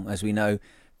helpful. As we know,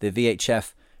 the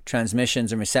VHF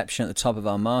transmissions and reception at the top of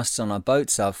our masts on our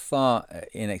boats are far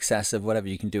in excess of whatever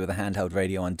you can do with a handheld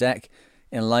radio on deck.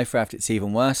 In a life raft, it's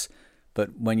even worse.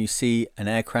 But when you see an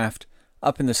aircraft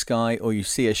up in the sky, or you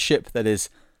see a ship that is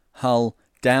hull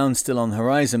down still on the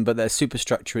horizon, but their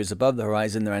superstructure is above the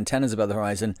horizon, their antennas above the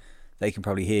horizon, they can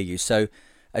probably hear you. So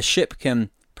a ship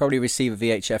can probably receive a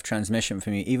VHF transmission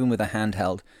from you, even with a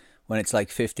handheld, when it's like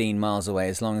 15 miles away,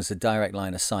 as long as a direct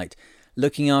line of sight.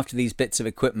 Looking after these bits of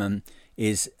equipment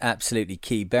is absolutely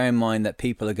key. Bear in mind that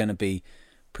people are going to be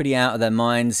pretty out of their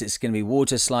minds. It's going to be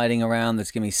water sliding around.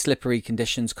 There's going to be slippery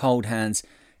conditions, cold hands.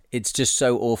 It's just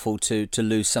so awful to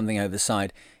lose something over the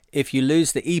side. If you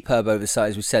lose the EPIRB over the side,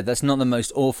 as we said, that's not the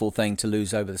most awful thing to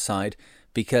lose over the side,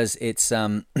 because it's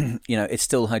it's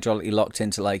still hydraulically locked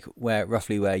into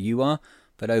roughly where you are,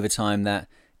 but over time that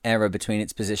error between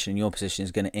its position and your position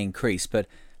is going to increase. But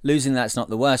losing that's not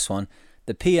the worst one.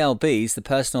 The PLBs, the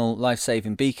personal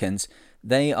life-saving beacons,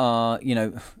 they are,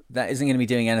 that isn't going to be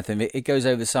doing anything. It goes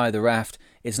over the side of the raft.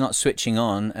 It's not switching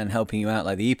on and helping you out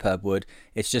like the EPIRB would.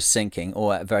 It's just sinking,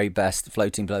 or at very best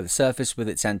floating below the surface with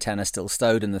its antenna still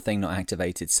stowed and the thing not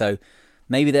activated. So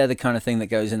maybe they're the kind of thing that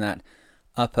goes in that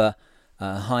upper,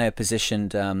 higher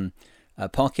positioned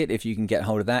pocket, if you can get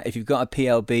hold of that. If you've got a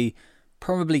PLB,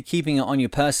 probably keeping it on your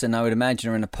person, I would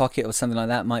imagine, or in a pocket or something like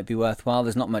that, might be worthwhile.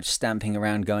 There's not much stamping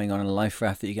around going on in a life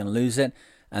raft that you're going to lose it,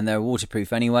 and they're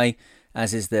waterproof anyway,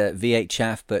 as is the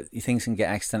VHF, but things can get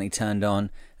accidentally turned on,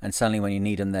 and suddenly when you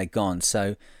need them, they're gone.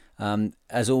 So,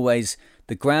 as always,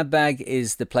 the grab bag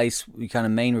is the place, kind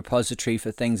of main repository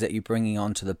for things that you're bringing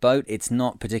onto the boat. It's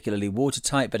not particularly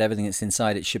watertight, but everything that's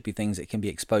inside it should be things that can be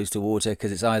exposed to water,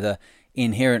 because it's either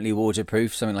inherently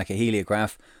waterproof, something like a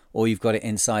heliograph, or you've got it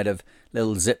inside of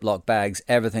little Ziploc bags.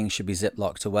 Everything should be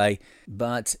Ziplocked away.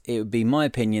 But it would be my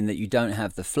opinion that you don't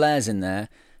have the flares in there,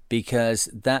 because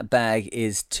that bag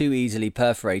is too easily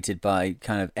perforated by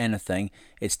kind of anything.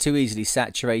 It's too easily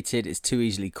saturated, it's too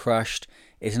easily crushed.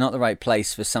 It's not the right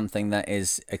place for something that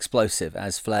is explosive,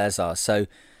 as flares are. So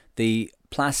the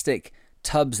plastic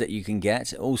tubs that you can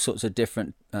get, all sorts of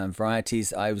different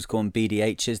varieties. I was calling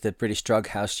BDHs. The British Drug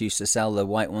House used to sell the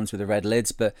white ones with the red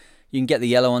lids, but you can get the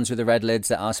yellow ones with the red lids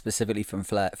that are specifically for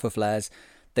flares.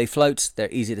 They float,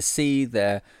 they're easy to see,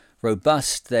 they're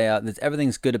robust,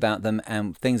 everything's good about them,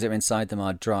 and things that are inside them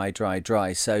are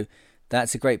dry. So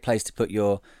that's a great place to put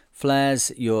your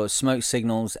flares, your smoke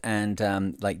signals, and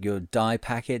like your dye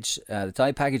package. The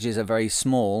dye packages are very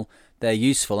small. They're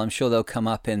useful. I'm sure they'll come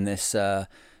up in this a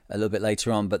little bit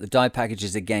later on, but the dye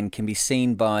packages again can be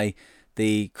seen by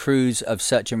the crews of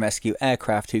search and rescue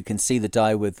aircraft, who can see the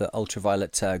dye with the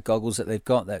ultraviolet goggles that they've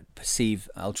got that perceive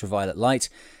ultraviolet light.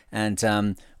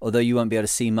 And although you won't be able to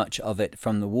see much of it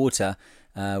from the water,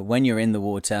 when you're in the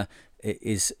water, it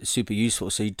is super useful.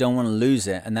 So you don't want to lose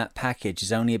it. And that package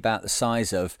is only about the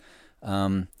size of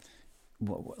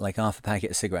like half a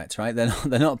packet of cigarettes, right?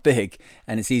 They're not big,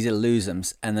 and it's easy to lose them.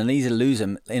 And then easy to lose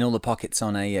them in all the pockets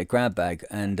on a grab bag,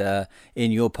 and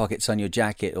in your pockets on your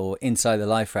jacket, or inside the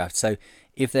life raft. So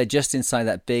if they're just inside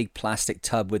that big plastic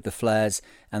tub with the flares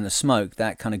and the smoke,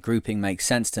 that kind of grouping makes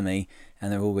sense to me,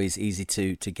 and they're always easy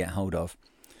to get hold of.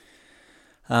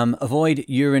 Avoid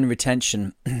urine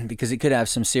retention because it could have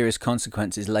some serious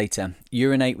consequences later.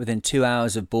 Urinate within 2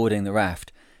 hours of boarding the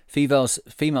raft.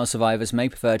 Female survivors may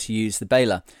prefer to use the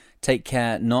bailer. Take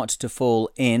care not to fall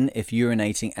in if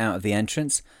urinating out of the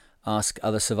entrance. Ask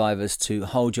other survivors to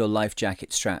hold your life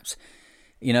jacket straps.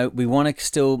 You know, we want to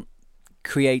still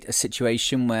create a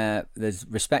situation where there's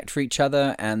respect for each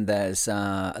other and there's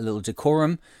a little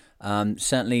decorum.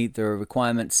 Certainly there are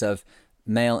requirements of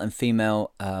male and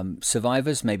female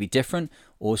survivors may be different.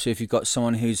 Also, if you've got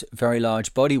someone who's very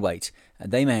large body weight,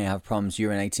 they may have problems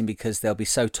urinating because they'll be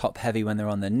so top heavy when they're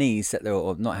on their knees that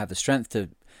they'll not have the strength to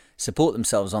support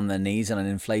themselves on their knees on an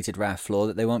inflated raft floor,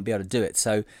 that they won't be able to do it.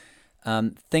 So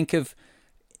think of,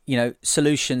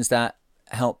 solutions that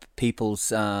help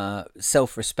people's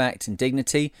self-respect and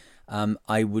dignity.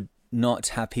 I would not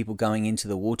have people going into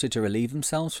the water to relieve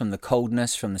themselves from the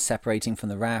coldness, from the separating from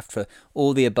the raft, for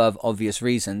all the above obvious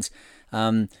reasons.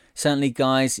 Certainly,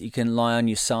 guys, you can lie on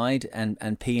your side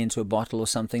and pee into a bottle or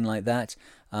something like that.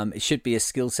 It should be a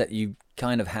skill set you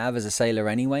kind of have as a sailor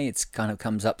anyway. It's kind of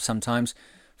comes up sometimes.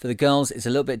 For the girls, it's a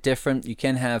little bit different. You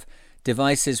can have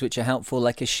devices which are helpful,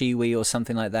 like a shiwi or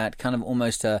something like that, kind of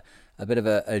almost a bit of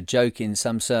a joke in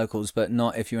some circles, but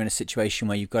not if you're in a situation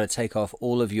where you've got to take off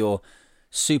all of your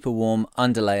super warm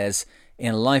underlayers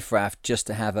in a life raft just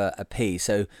to have a pee.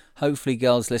 So hopefully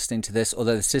girls listening to this,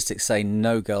 although the statistics say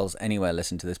no girls anywhere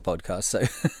listen to this podcast, so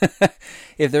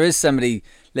if there is somebody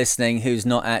listening who's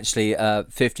not actually a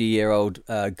 50-year-old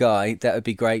guy, that would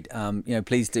be great.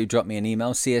 Please do drop me an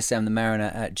email,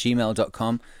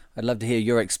 csmthemariner@gmail.com. I'd love to hear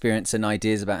your experience and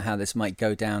ideas about how this might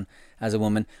go down as a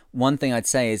woman. One thing I'd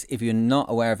say is, if you're not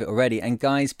aware of it already, and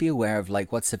guys, be aware of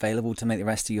like what's available to make the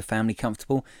rest of your family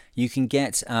comfortable. You can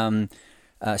get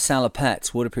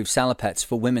salopettes, waterproof salopettes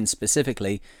for women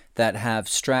specifically, that have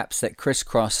straps that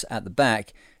crisscross at the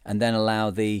back and then allow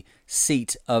the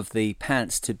seat of the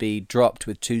pants to be dropped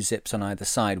with 2 zips on either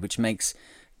side, which makes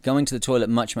going to the toilet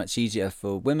much, much easier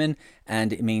for women,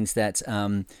 and it means that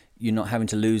you're not having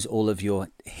to lose all of your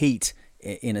heat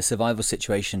in a survival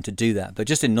situation to do that. But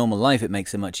just in normal life, it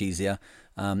makes it much easier.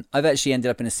 I've actually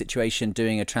ended up in a situation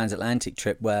doing a transatlantic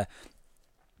trip where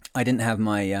I didn't have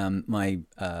my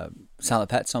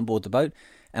salopettes on board the boat,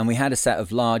 and we had a set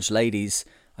of large ladies,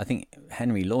 I think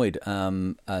Henry Lloyd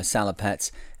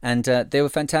salopettes, and they were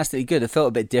fantastically good. It felt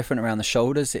a bit different around the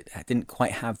shoulders. It didn't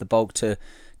quite have the bulk to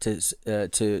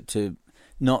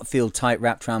not feel tight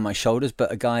wrapped around my shoulders,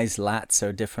 but a guy's lats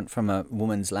are different from a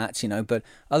woman's lats, but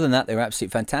other than that, they were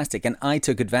absolutely fantastic. And I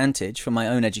took advantage from my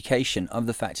own education of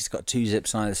the fact it's got 2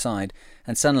 zips on either side,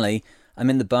 and suddenly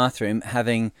I'm in the bathroom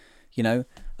having, a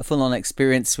full-on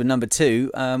experience with number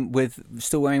 2, with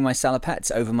still wearing my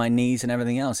salopettes over my knees and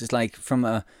everything else. It's like, from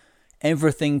a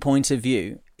everything point of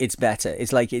view, it's better.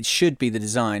 It's like it should be the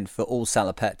design for all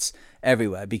salopettes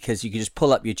everywhere, because you can just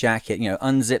pull up your jacket,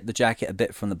 unzip the jacket a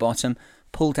bit from the bottom,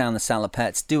 pull down the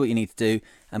salopettes, do what you need to do,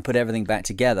 and put everything back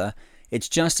together. It's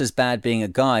just as bad being a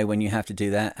guy when you have to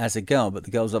do that as a girl, but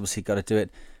the girls obviously got to do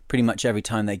it pretty much every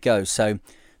time they go. So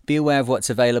be aware of what's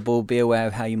available, be aware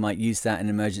of how you might use that in an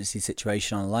emergency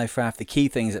situation on a life raft. The key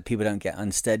thing is that people don't get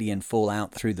unsteady and fall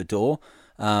out through the door.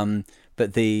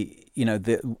 But the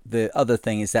other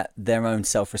thing is that their own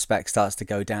self-respect starts to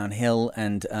go downhill,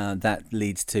 and that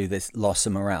leads to this loss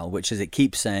of morale, which, as it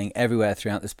keeps saying everywhere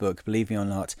throughout this book, believe me or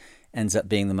not, ends up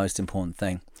being the most important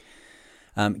thing.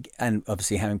 And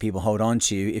obviously having people hold on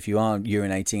to you if you are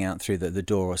urinating out through the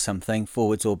door or something,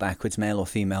 forwards or backwards, male or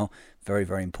female, very,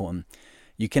 very important.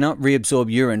 You cannot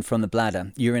reabsorb urine from the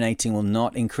bladder. Urinating will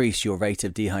not increase your rate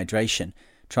of dehydration.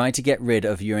 Try to get rid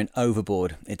of urine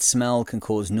overboard. Its smell can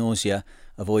cause nausea.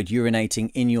 Avoid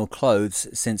urinating in your clothes,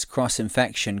 since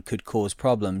cross-infection could cause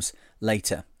problems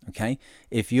later. Okay,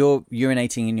 if you're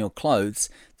urinating in your clothes,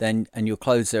 and your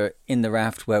clothes are in the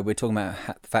raft, where we're talking about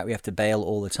the fact we have to bail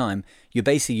all the time, you're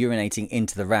basically urinating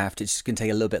into the raft. It's just going to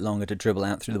take a little bit longer to dribble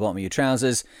out through the bottom of your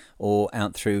trousers or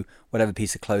out through whatever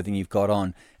piece of clothing you've got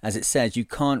on. As it says, you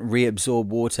can't reabsorb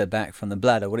water back from the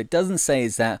bladder. What it doesn't say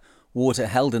is that water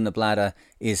held in the bladder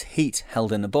is heat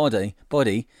held in the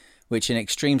body, which in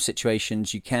extreme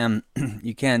situations you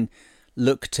can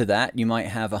look to that. You might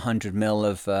have 100 mil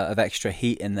of extra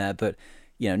heat in there, but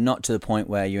not to the point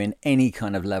where you're in any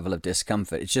kind of level of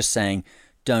discomfort. It's just saying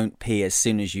don't pee as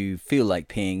soon as you feel like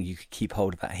peeing. You could keep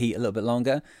hold of that heat a little bit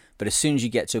longer, but as soon as you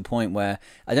get to a point where,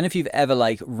 I don't know if you've ever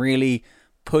really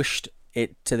pushed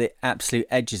it to the absolute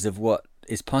edges of what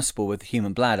is possible with the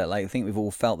human bladder. I think we've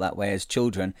all felt that way as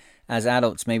children. As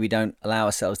adults, maybe don't allow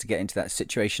ourselves to get into that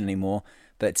situation anymore.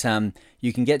 But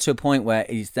you can get to a point where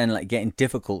it's then getting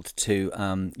difficult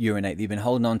to urinate. You've been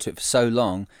holding on to it for so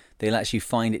long, they'll actually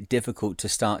find it difficult to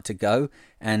start to go.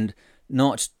 And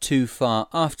not too far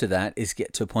after that is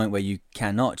get to a point where you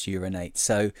cannot urinate.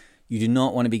 So you do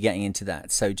not want to be getting into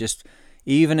that. So just,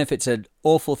 even if it's an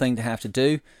awful thing to have to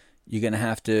do, you're going to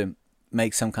have to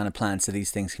make some kind of plan so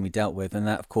these things can be dealt with. And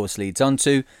that, of course, leads on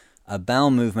to a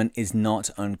bowel movement is not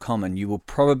uncommon. You will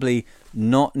probably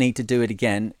not need to do it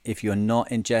again if you're not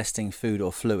ingesting food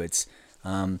or fluids.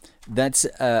 That's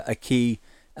a key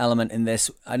element in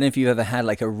this. I don't know if you've ever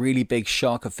had a really big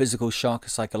shock, a physical shock, a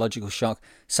psychological shock.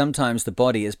 Sometimes the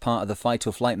body, as part of the fight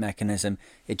or flight mechanism,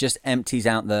 it just empties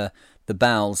out the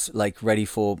bowels, ready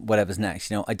for whatever's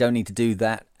next. I don't need to do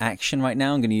that action right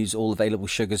now. I'm going to use all available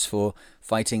sugars for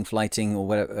fighting, flighting, or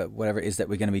whatever it is that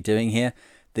we're going to be doing here.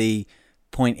 The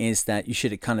point is that you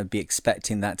should kind of be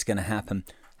expecting that's going to happen.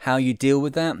 How you deal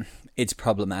with that, it's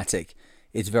problematic.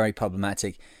 It's very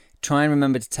problematic. Try and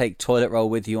remember to take toilet roll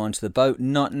with you onto the boat,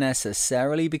 not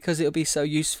necessarily because it'll be so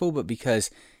useful, but because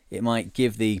it might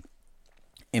give the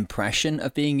impression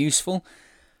of being useful.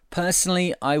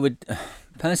 Personally, I would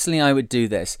do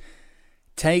this.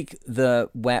 Take the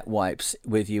wet wipes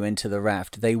with you into the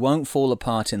raft. They won't fall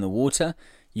apart in the water.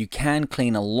 You can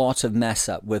clean a lot of mess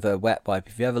up with a wet wipe.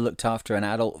 If you ever looked after an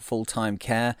adult full-time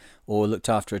care or looked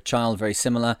after a child, very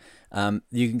similar,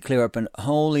 you can clear up a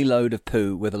holy load of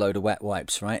poo with a load of wet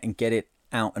wipes, right? And get it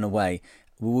out and away.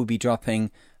 We will be dropping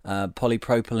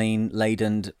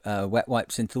polypropylene-laden wet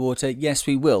wipes into the water. Yes,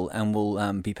 we will, and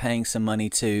we'll be paying some money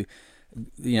to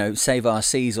save our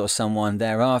seas or someone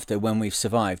thereafter when we've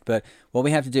survived. But what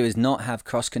we have to do is not have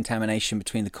cross-contamination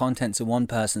between the contents of one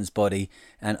person's body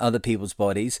and other people's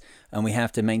bodies, and we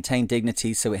have to maintain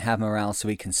dignity so we have morale so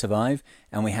we can survive,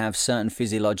 and we have certain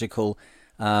physiological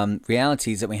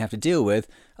realities that we have to deal with.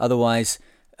 Otherwise,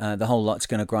 the whole lot's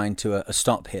going to grind to a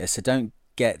stop here. So don't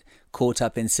get caught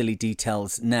up in silly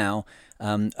details now.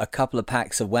 A couple of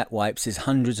packs of wet wipes is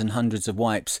hundreds and hundreds of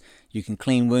wipes. You can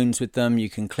clean wounds with them. You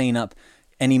can clean up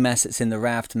any mess that's in the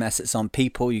raft, mess that's on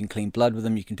people. You can clean blood with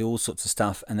them. You can do all sorts of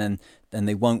stuff, and then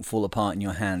they won't fall apart in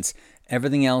your hands.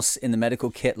 Everything else in the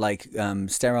medical kit, like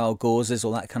sterile gauzes,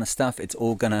 all that kind of stuff, it's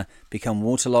all going to become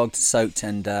waterlogged, soaked,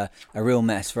 and a real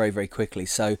mess very, very quickly.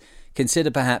 So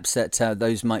consider perhaps that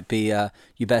those might be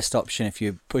your best option if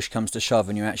your push comes to shove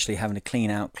and you're actually having to clean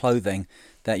out clothing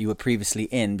that you were previously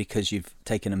in because you've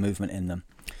taken a movement in them.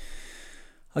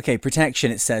 Okay,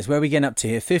 protection, it says. Where are we getting up to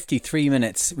here? 53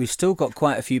 minutes. We've still got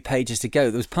quite a few pages to go.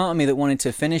 There was part of me that wanted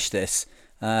to finish this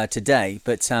today,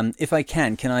 but if I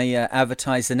can I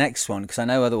advertise the next one? Because I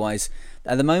know otherwise,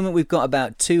 at the moment we've got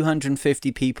about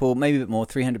 250 people, maybe a bit more,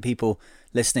 300 people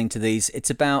listening to these. It's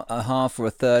about a half or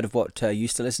a third of what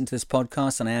used to listen to this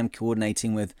podcast, and I am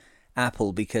coordinating with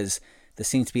Apple because there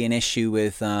seems to be an issue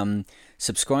with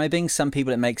subscribing. Some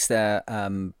people, it makes their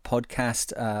podcast,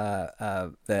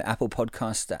 the Apple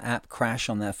Podcast app crash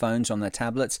on their phones, on their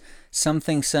tablets.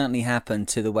 Something certainly happened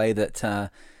to the way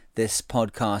that this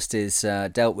podcast is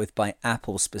dealt with by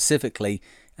Apple specifically,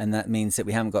 and that means that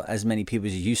we haven't got as many people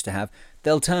as you used to have.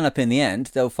 They'll turn up in the end.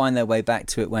 They'll find their way back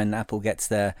to it when Apple gets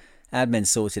their admin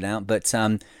sorted out. But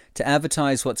to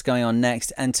advertise what's going on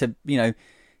next and to,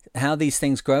 how these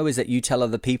things grow is that you tell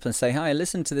other people and say, hi,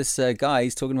 listen to this guy,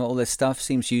 he's talking about all this stuff,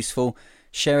 seems useful.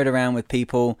 Share it around with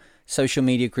people, social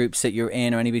media groups that you're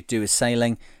in, or anything to do with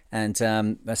sailing. And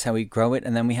that's how we grow it.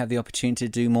 And then we have the opportunity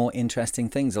to do more interesting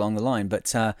things along the line.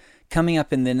 But coming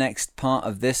up in the next part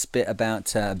of this bit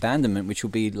about abandonment, which will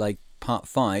be like part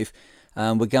 5,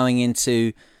 we're going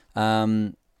into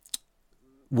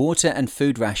water and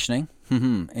food rationing.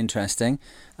 Interesting.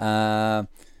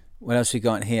 What else we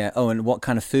got here? Oh, and what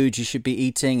kind of food you should be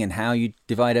eating and how you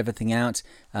divide everything out.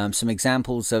 Some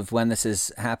examples of when this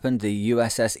has happened. The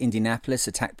USS Indianapolis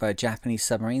attacked by a Japanese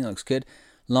submarine. That looks good.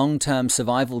 Long-term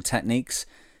survival techniques.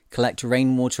 Collect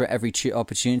rainwater at every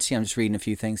opportunity. I'm just reading a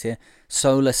few things here.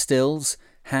 Solar stills.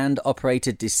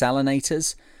 Hand-operated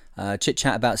desalinators.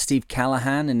 Chit-chat about Steve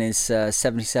Callahan and his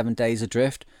 77 Days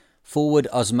Adrift. Forward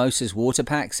osmosis water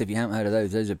packs. If you haven't heard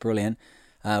of those are brilliant.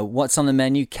 What's on the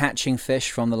menu? Catching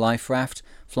fish from the life raft,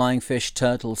 flying fish,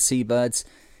 turtles, seabirds,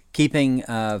 keeping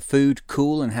food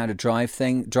cool and how to dry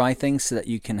things so that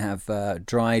you can have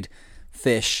dried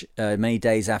fish many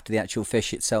days after the actual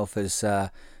fish itself has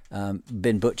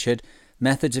been butchered.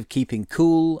 Methods of keeping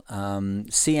cool,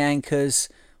 sea anchors.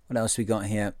 What else we got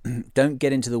here? Don't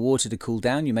get into the water to cool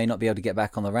down. You may not be able to get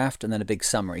back on the raft, and then a big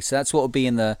summary. So that's what will be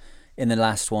in the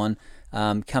last one.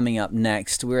 Coming up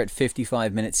next, we're at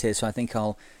 55 minutes here, so I think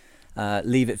I'll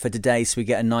leave it for today so we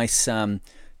get a nice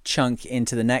chunk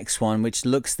into the next one, which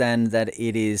looks then that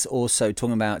it is also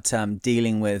talking about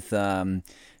dealing with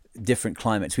different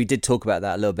climates. We did talk about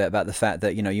that a little bit, about the fact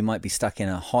that, you know, you might be stuck in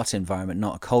a hot environment,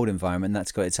 not a cold environment, and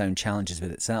that's got its own challenges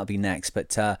with it. So that'll be next.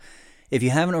 But if you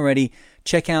haven't already,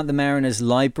 check out the Mariner's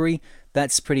Library.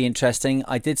 That's pretty interesting.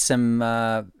 I did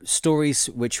some stories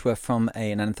which were from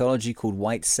an anthology called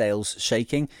White Sails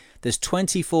Shaking. There's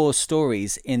 24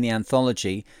 stories in the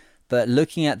anthology, but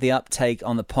looking at the uptake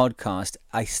on the podcast,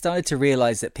 I started to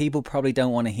realize that people probably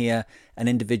don't want to hear an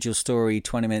individual story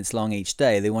 20 minutes long each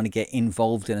day. They want to get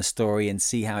involved in a story and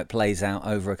see how it plays out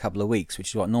over a couple of weeks, which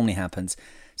is what normally happens.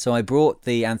 So I brought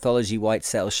the anthology White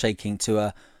Sails Shaking to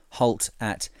a halt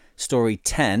at story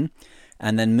 10.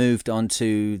 And then moved on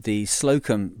to the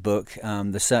Slocum book,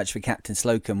 The Search for Captain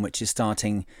Slocum, which is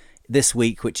starting this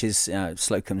week, which is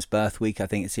Slocum's birth week. I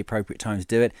think it's the appropriate time to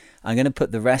do it. I'm going to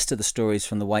put the rest of the stories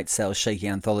from the White Sails Shaking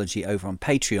anthology over on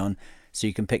Patreon, so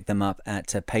you can pick them up at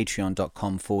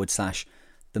patreon.com/The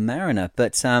Mariner.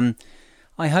 But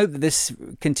I hope that this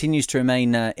continues to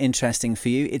remain interesting for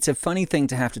you. It's a funny thing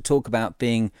to have to talk about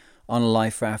being on a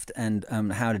life raft and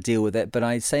how to deal with it. But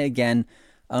I say again,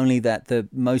 only that the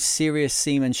most serious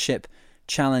seamanship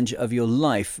challenge of your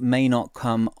life may not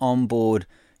come on board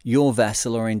your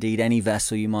vessel, or indeed any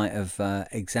vessel you might have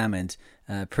examined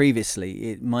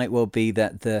previously. It might well be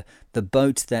that the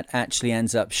boat that actually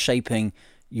ends up shaping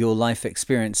your life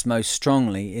experience most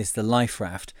strongly is the life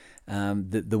raft,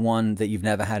 the one that you've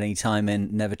never had any time in,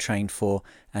 never trained for,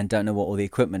 and don't know what all the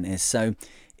equipment is. So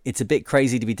it's a bit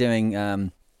crazy to be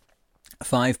doing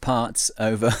 5 parts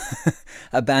over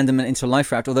abandonment into a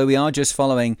life raft, although we are just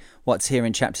following what's here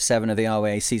in chapter 7 of the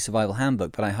RYA Sea Survival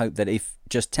Handbook. But I hope that if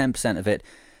just 10% of it,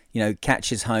 you know,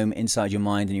 catches home inside your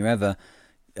mind, and you're ever,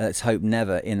 let's hope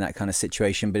never in that kind of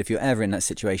situation, but if you're ever in that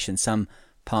situation, some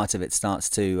part of it starts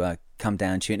to come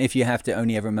down to you. And if you have to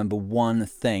only ever remember one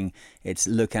thing, it's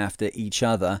look after each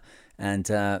other, and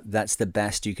that's the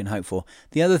best you can hope for.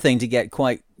 The other thing to get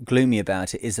quite gloomy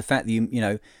about it is the fact that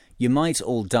you might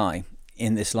all die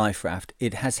in this life raft.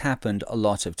 It has happened a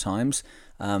lot of times.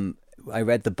 I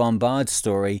read the Bombard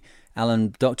story,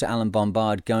 Dr. Alan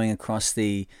Bombard going across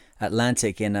the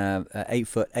Atlantic in a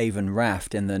 8-foot Avon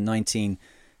raft in the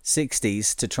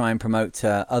 1960s to try and promote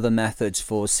other methods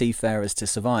for seafarers to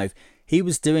survive. He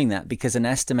was doing that because an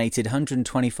estimated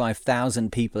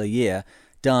 125,000 people a year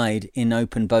died in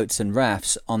open boats and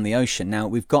rafts on the ocean. Now,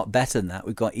 we've got better than that.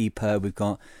 We've got EPIRB, we've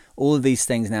got all of these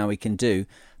things now we can do.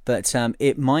 But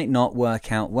it might not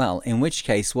work out well, in which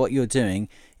case what you're doing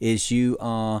is you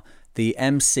are the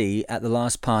MC at the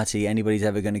last party anybody's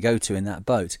ever going to go to in that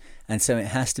boat. And so it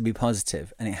has to be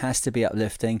positive, and it has to be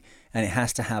uplifting, and it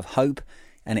has to have hope,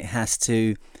 and it has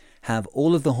to have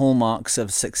all of the hallmarks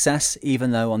of success, even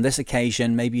though on this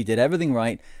occasion maybe you did everything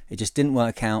right, it just didn't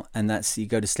work out, and that's, you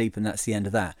go to sleep and that's the end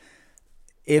of that.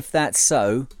 If that's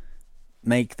so,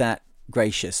 make that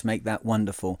gracious, make that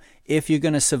wonderful. If you're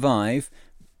going to survive,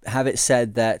 have it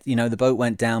said that, you know, the boat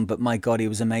went down, but my God, he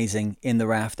was amazing in the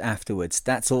raft afterwards.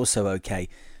 That's also okay.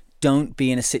 Don't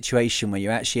be in a situation where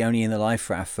you're actually only in the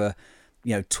life raft for,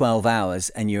 12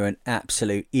 hours and you're an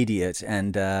absolute idiot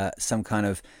and some kind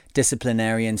of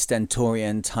disciplinarian,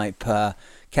 stentorian type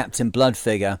Captain Blood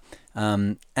figure,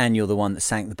 and you're the one that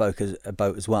sank the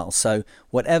boat as well. So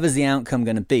whatever's the outcome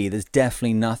going to be, there's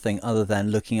definitely nothing other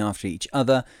than looking after each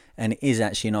other, and it is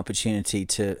actually an opportunity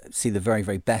to see the very,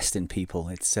 very best in people.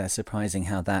 It's surprising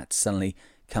how that suddenly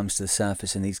comes to the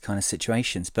surface in these kind of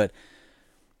situations. But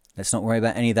let's not worry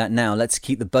about any of that now. Let's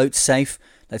keep the boat safe.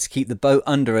 Let's keep the boat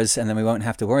under us, and then we won't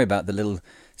have to worry about the little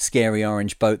scary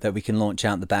orange boat that we can launch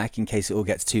out the back in case it all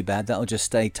gets too bad. That'll just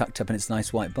stay tucked up in its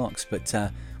nice white box. But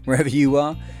wherever you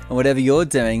are and whatever you're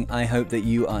doing, I hope that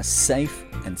you are safe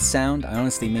and sound. I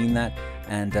honestly mean that.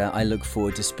 And I look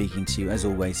forward to speaking to you, as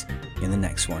always, in the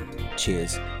next one.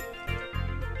 Cheers.